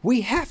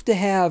 We have to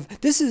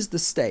have, this is the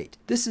state,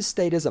 this is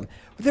statism.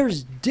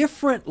 There's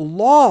different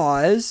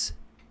laws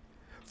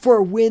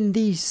for when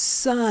the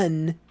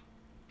sun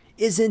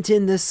isn't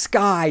in the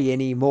sky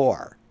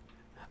anymore.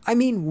 I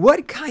mean,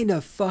 what kind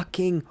of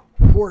fucking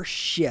horse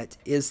shit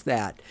is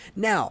that?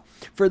 Now,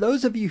 for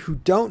those of you who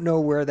don't know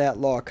where that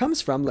law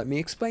comes from, let me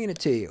explain it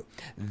to you.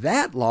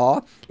 That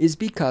law is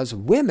because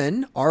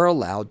women are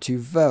allowed to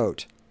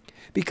vote.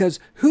 Because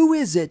who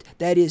is it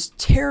that is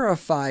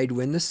terrified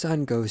when the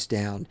sun goes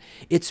down?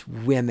 It's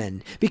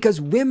women.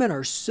 Because women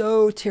are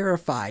so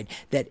terrified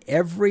that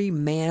every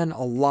man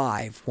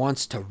alive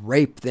wants to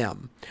rape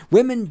them.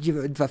 Women,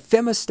 the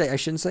femistatists, I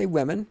shouldn't say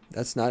women,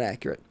 that's not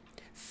accurate.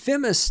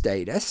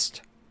 Femistatists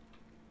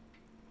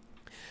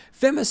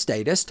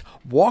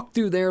walk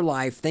through their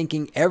life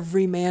thinking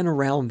every man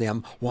around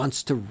them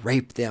wants to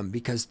rape them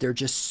because they're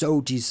just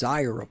so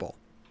desirable.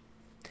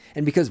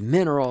 And because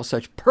men are all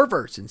such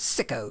perverts and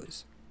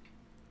sickos.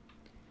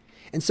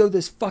 And so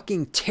this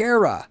fucking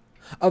terror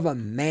of a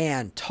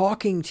man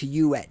talking to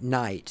you at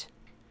night,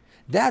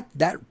 that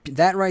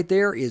right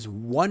there is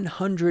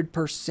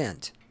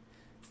 100%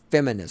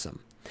 feminism.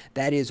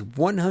 That is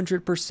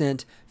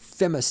 100%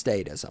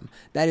 femistatism.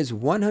 That is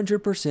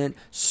 100%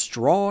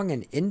 strong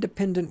and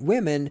independent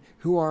women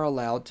who are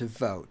allowed to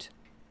vote.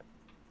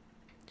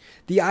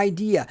 The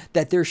idea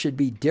that there should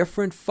be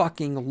different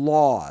fucking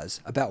laws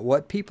about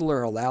what people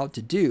are allowed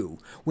to do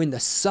when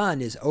the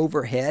sun is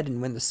overhead and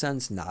when the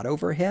sun's not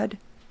overhead.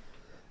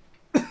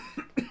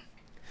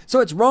 So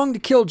it's wrong to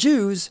kill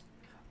Jews,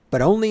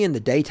 but only in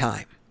the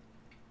daytime.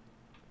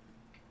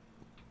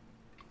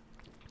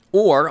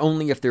 Or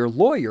only if they're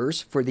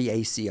lawyers for the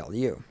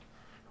ACLU.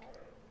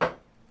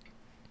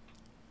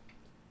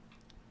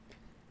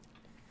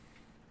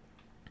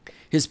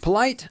 His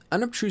polite,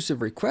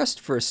 unobtrusive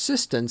request for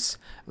assistance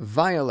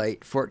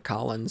violate Fort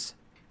Collins'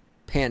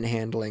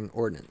 panhandling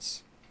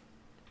ordinance.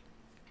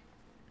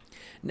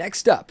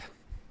 Next up,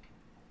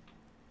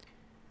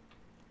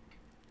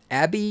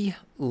 Abby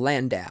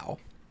Landau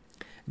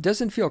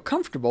doesn't feel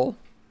comfortable.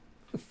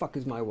 The fuck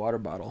is my water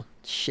bottle?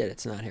 Shit,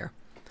 it's not here.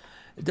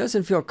 It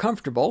doesn't feel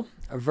comfortable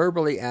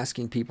verbally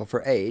asking people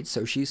for aid,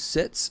 so she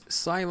sits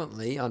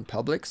silently on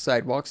public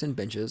sidewalks and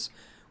benches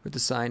with a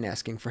sign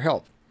asking for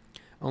help,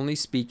 only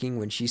speaking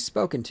when she's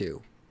spoken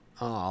to.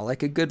 Aw,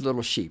 like a good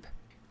little sheep.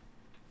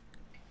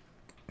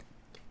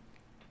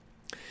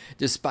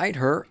 Despite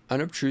her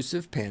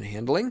unobtrusive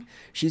panhandling,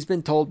 she's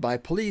been told by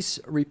police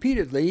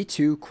repeatedly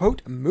to,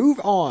 quote, move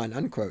on,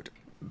 unquote,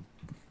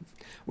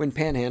 when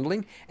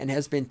panhandling, and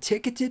has been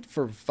ticketed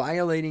for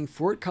violating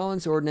Fort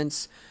Collins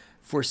ordinance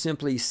for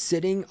simply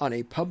sitting on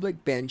a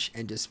public bench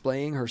and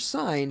displaying her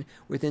sign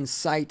within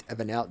sight of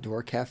an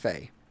outdoor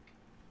cafe.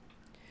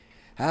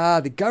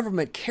 The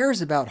government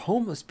cares about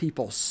homeless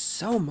people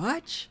so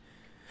much.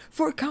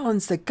 Fort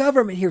Collins, the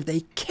government here,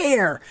 they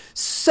care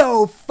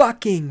so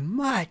fucking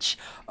much.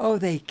 Oh,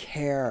 they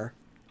care.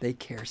 They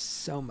care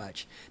so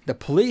much. The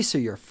police are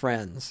your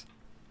friends.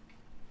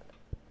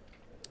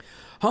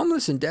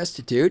 Homeless and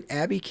destitute,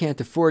 Abby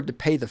can't afford to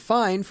pay the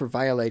fine for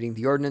violating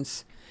the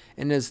ordinance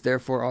and has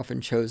therefore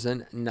often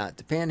chosen not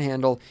to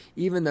panhandle,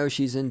 even though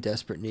she's in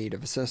desperate need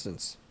of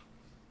assistance.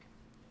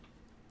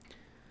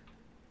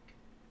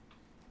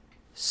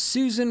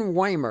 Susan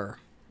Weimer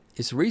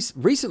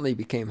recently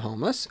became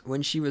homeless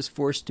when she was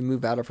forced to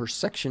move out of her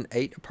Section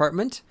 8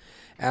 apartment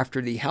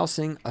after the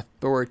housing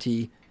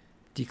authority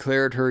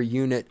declared her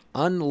unit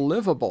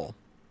unlivable.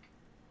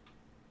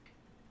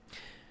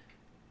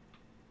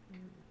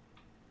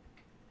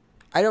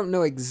 I don't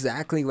know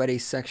exactly what a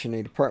Section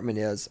 8 apartment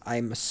is.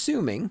 I'm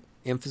assuming,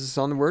 emphasis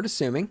on the word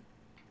assuming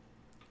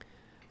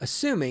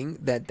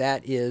that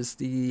that is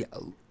the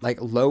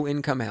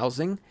low-income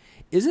housing.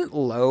 Isn't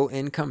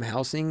low-income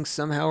housing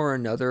somehow or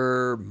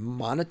another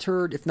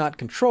monitored, if not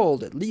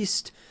controlled, at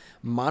least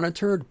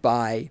monitored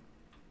by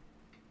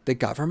the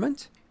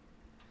government?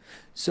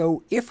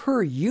 So if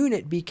her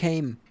unit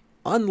became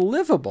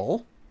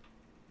unlivable,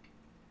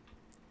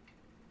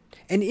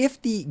 and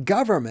if the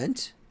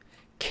government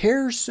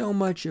cares so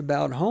much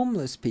about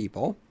homeless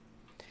people,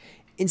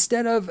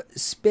 instead of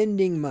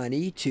spending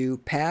money to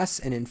pass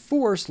and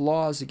enforce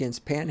laws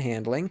against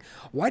panhandling,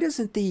 why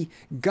doesn't the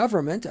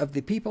government of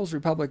the People's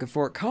Republic of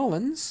Fort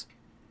Collins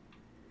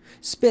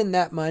spend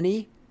that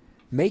money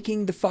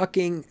making the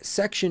fucking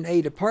Section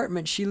 8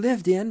 apartment she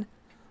lived in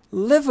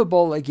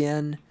livable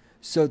again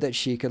so that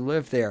she could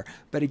live there?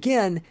 But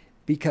again,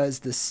 because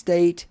the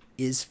state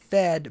is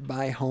fed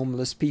by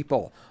homeless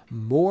people.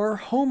 More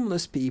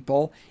homeless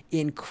people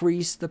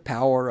increase the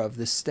power of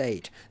the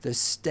state. The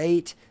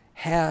state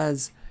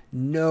has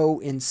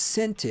no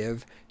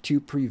incentive to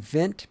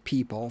prevent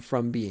people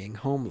from being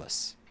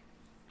homeless.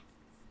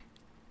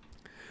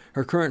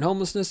 Her current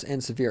homelessness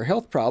and severe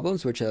health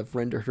problems, which have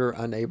rendered her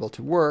unable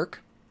to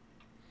work,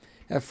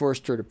 have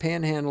forced her to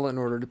panhandle in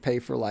order to pay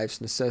for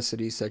life's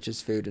necessities such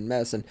as food and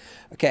medicine.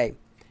 Okay.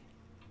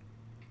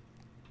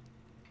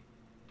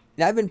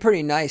 Now, I've been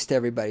pretty nice to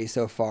everybody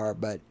so far,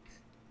 but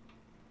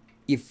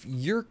if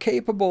you're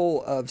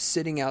capable of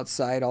sitting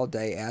outside all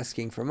day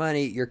asking for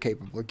money, you're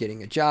capable of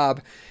getting a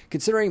job,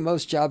 considering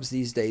most jobs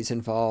these days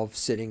involve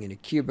sitting in a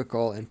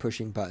cubicle and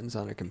pushing buttons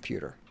on a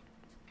computer.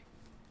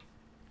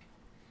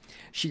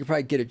 She could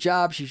probably get a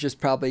job. She just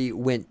probably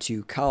went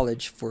to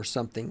college for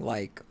something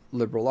like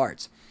liberal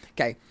arts.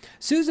 Okay,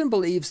 Susan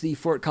believes the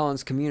Fort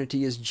Collins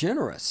community is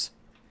generous.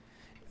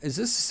 Is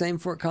this the same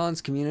Fort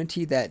Collins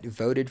community that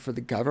voted for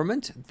the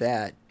government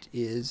that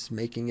is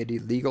making it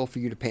illegal for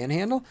you to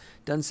panhandle?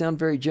 Doesn't sound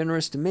very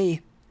generous to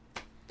me.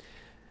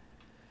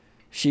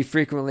 She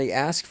frequently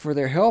asks for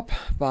their help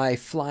by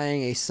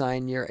flying a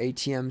sign near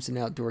ATMs and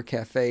outdoor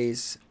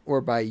cafes, or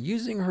by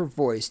using her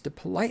voice to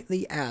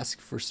politely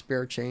ask for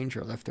spare change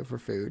or leftover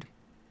food.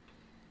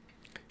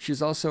 She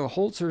also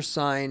holds her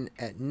sign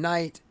at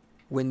night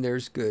when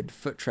there's good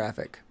foot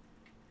traffic.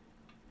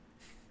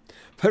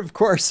 But of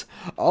course,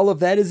 all of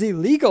that is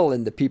illegal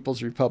in the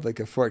People's Republic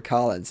of Fort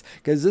Collins,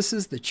 because this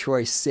is the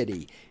choice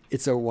city.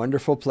 It's a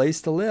wonderful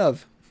place to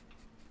live.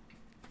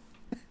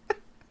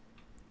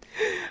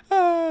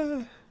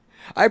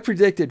 I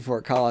predicted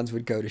Fort Collins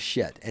would go to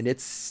shit, and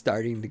it's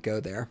starting to go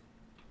there.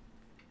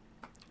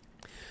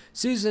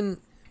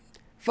 Susan,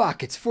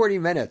 fuck, it's 40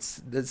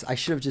 minutes. I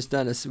should have just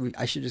done I should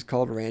have just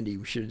called Randy.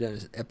 We should have done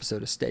an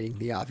episode of Stating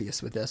the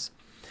Obvious with this.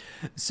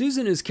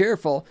 Susan is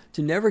careful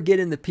to never get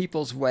in the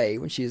people's way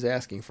when she is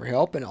asking for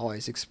help and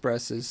always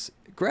expresses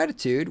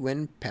gratitude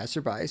when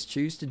passerbys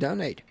choose to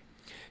donate.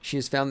 She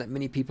has found that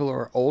many people who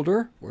are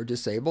older or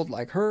disabled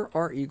like her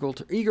are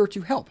eager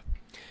to help.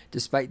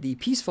 Despite the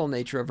peaceful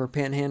nature of her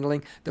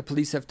panhandling, the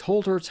police have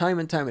told her time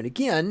and time and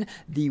again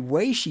the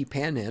way she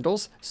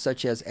panhandles,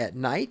 such as at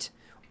night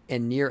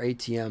and near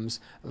ATMs,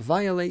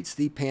 violates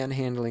the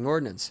panhandling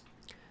ordinance.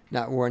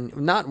 Not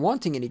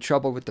wanting any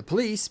trouble with the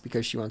police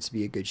because she wants to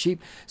be a good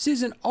sheep,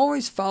 Susan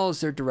always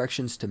follows their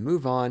directions to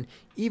move on,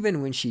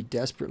 even when she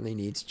desperately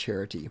needs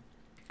charity.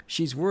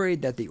 She's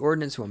worried that the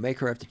ordinance will make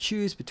her have to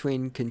choose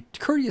between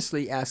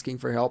courteously asking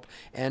for help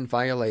and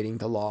violating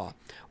the law.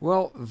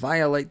 Well,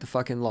 violate the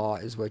fucking law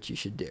is what you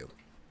should do.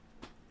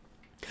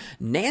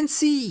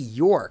 Nancy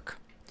York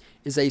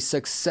is a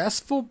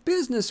successful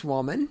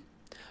businesswoman,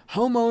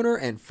 homeowner,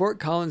 and Fort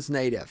Collins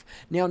native.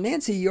 Now,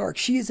 Nancy York,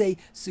 she is a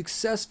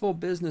successful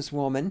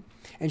businesswoman,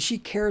 and she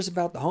cares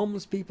about the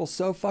homeless people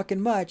so fucking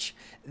much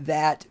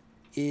that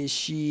is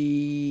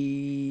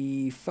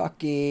she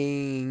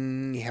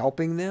fucking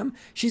helping them?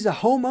 She's a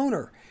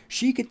homeowner.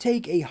 She could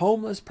take a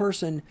homeless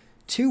person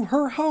to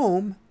her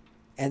home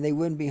and they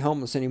wouldn't be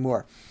homeless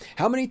anymore.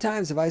 How many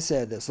times have I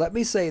said this? Let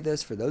me say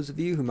this for those of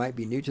you who might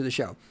be new to the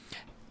show.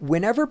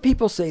 Whenever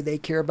people say they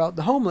care about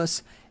the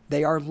homeless,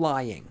 they are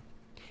lying.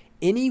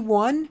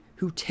 Anyone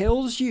who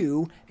tells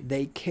you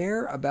they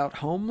care about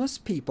homeless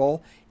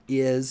people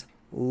is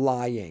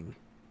lying.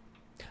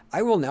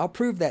 I will now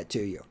prove that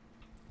to you.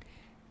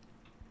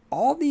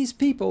 All these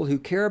people who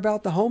care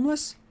about the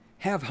homeless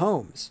have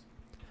homes.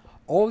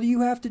 All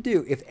you have to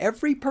do, if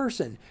every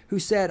person who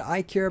said,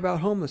 I care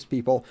about homeless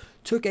people,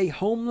 took a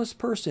homeless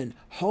person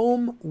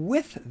home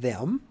with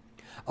them,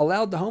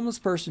 allowed the homeless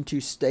person to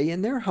stay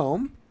in their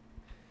home,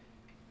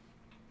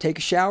 take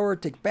a shower,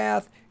 take a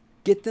bath,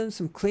 get them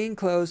some clean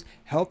clothes,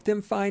 help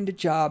them find a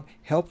job,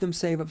 help them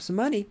save up some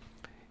money,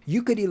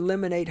 you could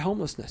eliminate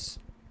homelessness.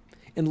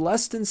 In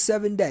less than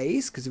 7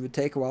 days, because it would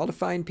take a while to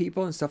find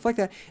people and stuff like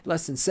that, in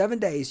less than 7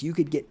 days, you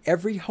could get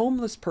every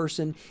homeless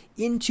person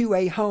into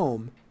a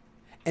home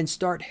and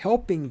start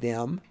helping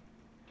them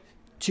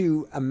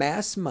to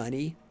amass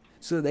money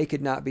so they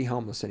could not be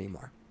homeless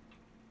anymore.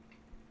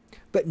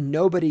 But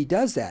nobody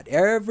does that.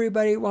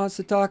 Everybody wants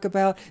to talk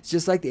about, it's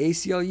just like the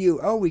ACLU.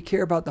 Oh, we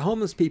care about the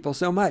homeless people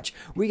so much.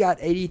 We got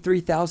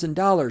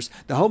 $83,000.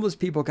 The homeless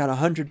people got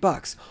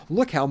 $100.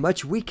 Look how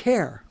much we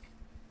care.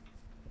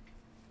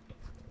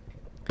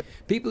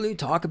 People who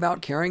talk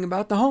about caring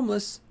about the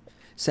homeless,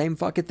 same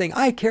fucking thing.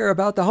 I care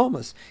about the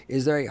homeless.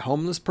 Is there a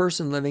homeless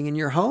person living in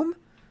your home?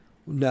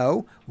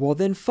 No. Well,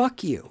 then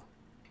fuck you.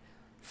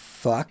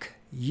 Fuck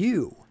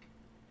you.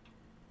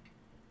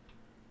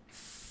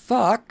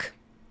 Fuck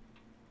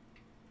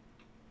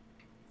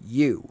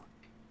you.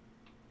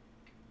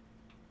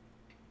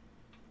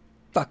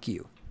 Fuck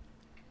you.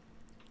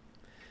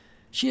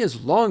 She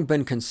has long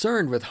been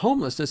concerned with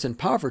homelessness and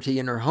poverty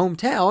in her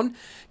hometown,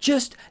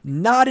 just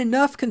not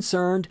enough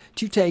concerned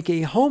to take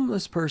a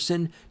homeless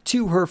person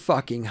to her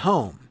fucking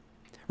home.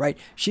 Right?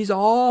 She's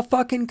all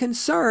fucking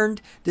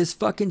concerned, this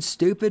fucking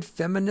stupid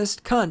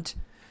feminist cunt,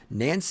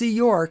 Nancy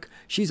York,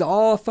 she's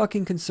all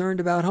fucking concerned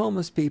about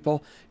homeless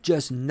people,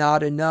 just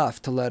not enough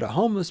to let a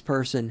homeless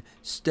person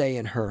stay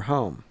in her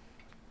home.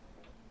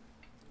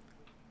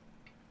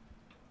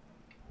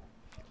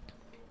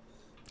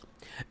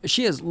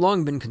 She has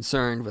long been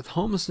concerned with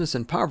homelessness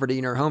and poverty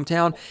in her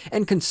hometown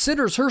and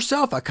considers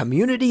herself a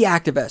community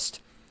activist.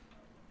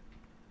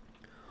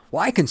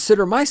 Well, I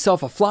consider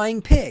myself a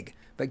flying pig,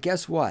 but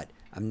guess what?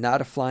 I'm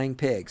not a flying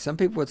pig. Some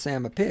people would say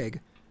I'm a pig,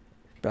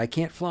 but I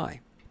can't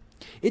fly.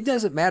 It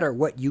doesn't matter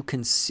what you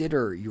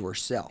consider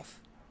yourself.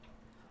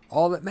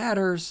 All that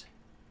matters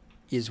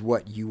is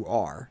what you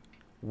are,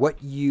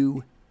 what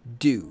you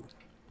do.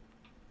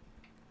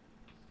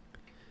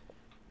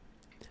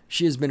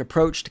 She has been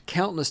approached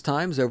countless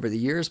times over the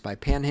years by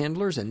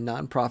panhandlers and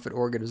nonprofit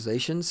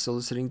organizations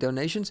soliciting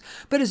donations,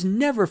 but has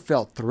never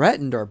felt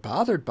threatened or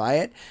bothered by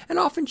it, and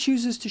often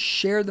chooses to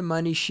share the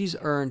money she's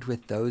earned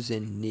with those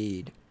in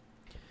need.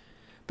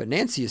 But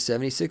Nancy is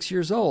 76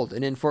 years old,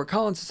 and in Fort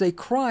Collins it's a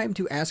crime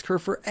to ask her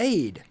for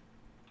aid.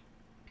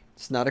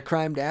 It's not a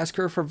crime to ask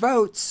her for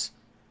votes,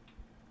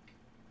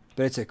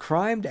 but it's a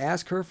crime to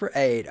ask her for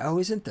aid. Oh,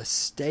 isn't the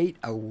state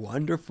a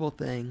wonderful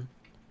thing?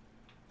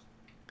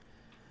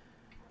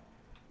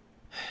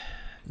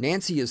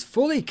 Nancy is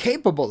fully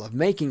capable of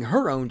making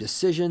her own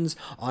decisions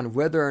on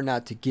whether or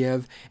not to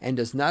give and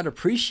does not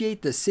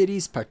appreciate the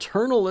city's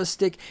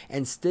paternalistic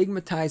and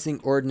stigmatizing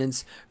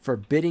ordinance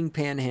forbidding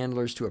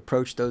panhandlers to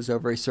approach those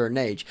over a certain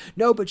age.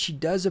 No, but she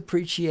does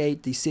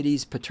appreciate the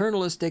city's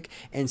paternalistic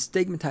and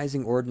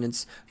stigmatizing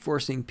ordinance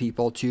forcing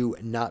people to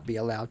not be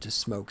allowed to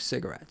smoke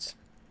cigarettes.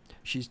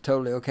 She's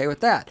totally okay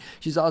with that.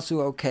 She's also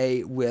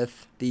okay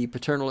with the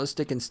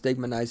paternalistic and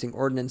stigmatizing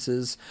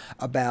ordinances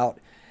about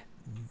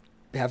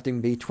having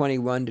to be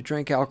 21 to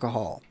drink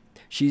alcohol.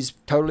 She's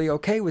totally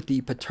okay with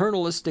the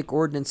paternalistic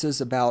ordinances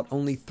about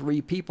only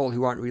 3 people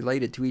who aren't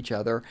related to each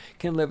other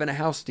can live in a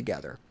house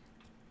together.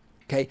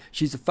 Okay,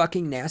 she's a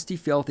fucking nasty,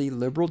 filthy,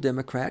 liberal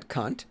Democrat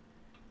cunt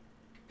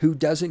who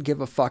doesn't give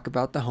a fuck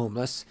about the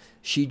homeless.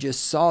 She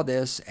just saw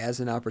this as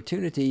an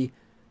opportunity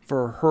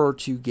for her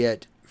to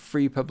get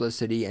free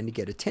publicity and to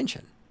get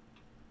attention.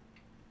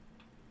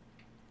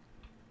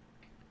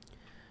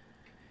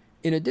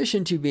 In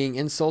addition to being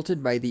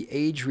insulted by the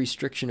age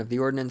restriction of the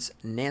ordinance,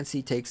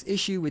 Nancy takes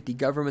issue with the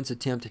government's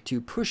attempt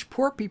to push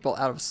poor people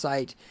out of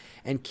sight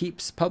and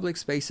keeps public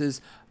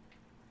spaces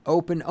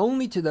open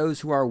only to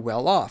those who are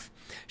well off.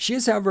 She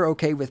is, however,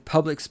 okay with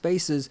public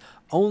spaces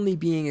only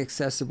being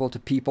accessible to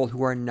people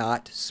who are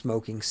not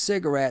smoking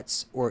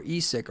cigarettes or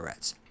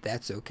e-cigarettes.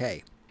 That's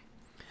okay.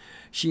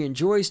 She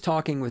enjoys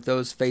talking with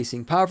those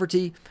facing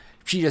poverty.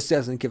 She just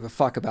doesn't give a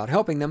fuck about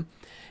helping them.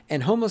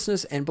 and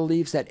homelessness and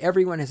believes that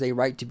everyone has a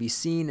right to be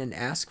seen and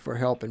ask for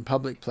help in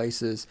public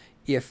places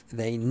if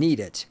they need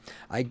it.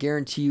 I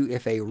guarantee you,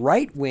 if a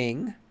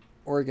right-wing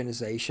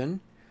organization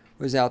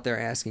was out there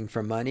asking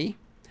for money,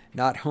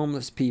 not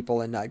homeless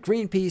people and not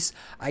Greenpeace,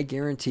 I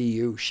guarantee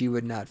you she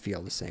would not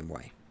feel the same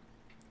way.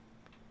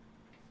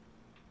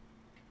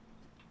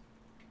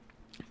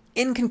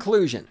 In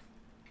conclusion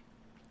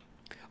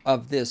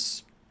of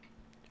this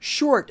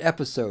short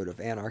episode of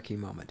Anarchy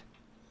Moment,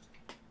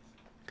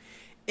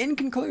 in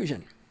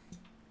conclusion,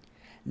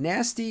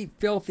 nasty,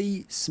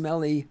 filthy,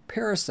 smelly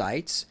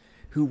parasites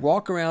who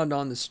walk around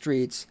on the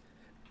streets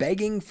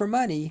begging for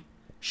money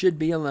should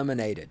be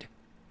eliminated.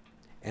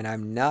 And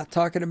I'm not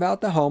talking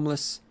about the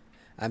homeless.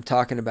 I'm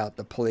talking about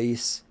the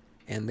police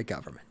and the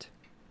government.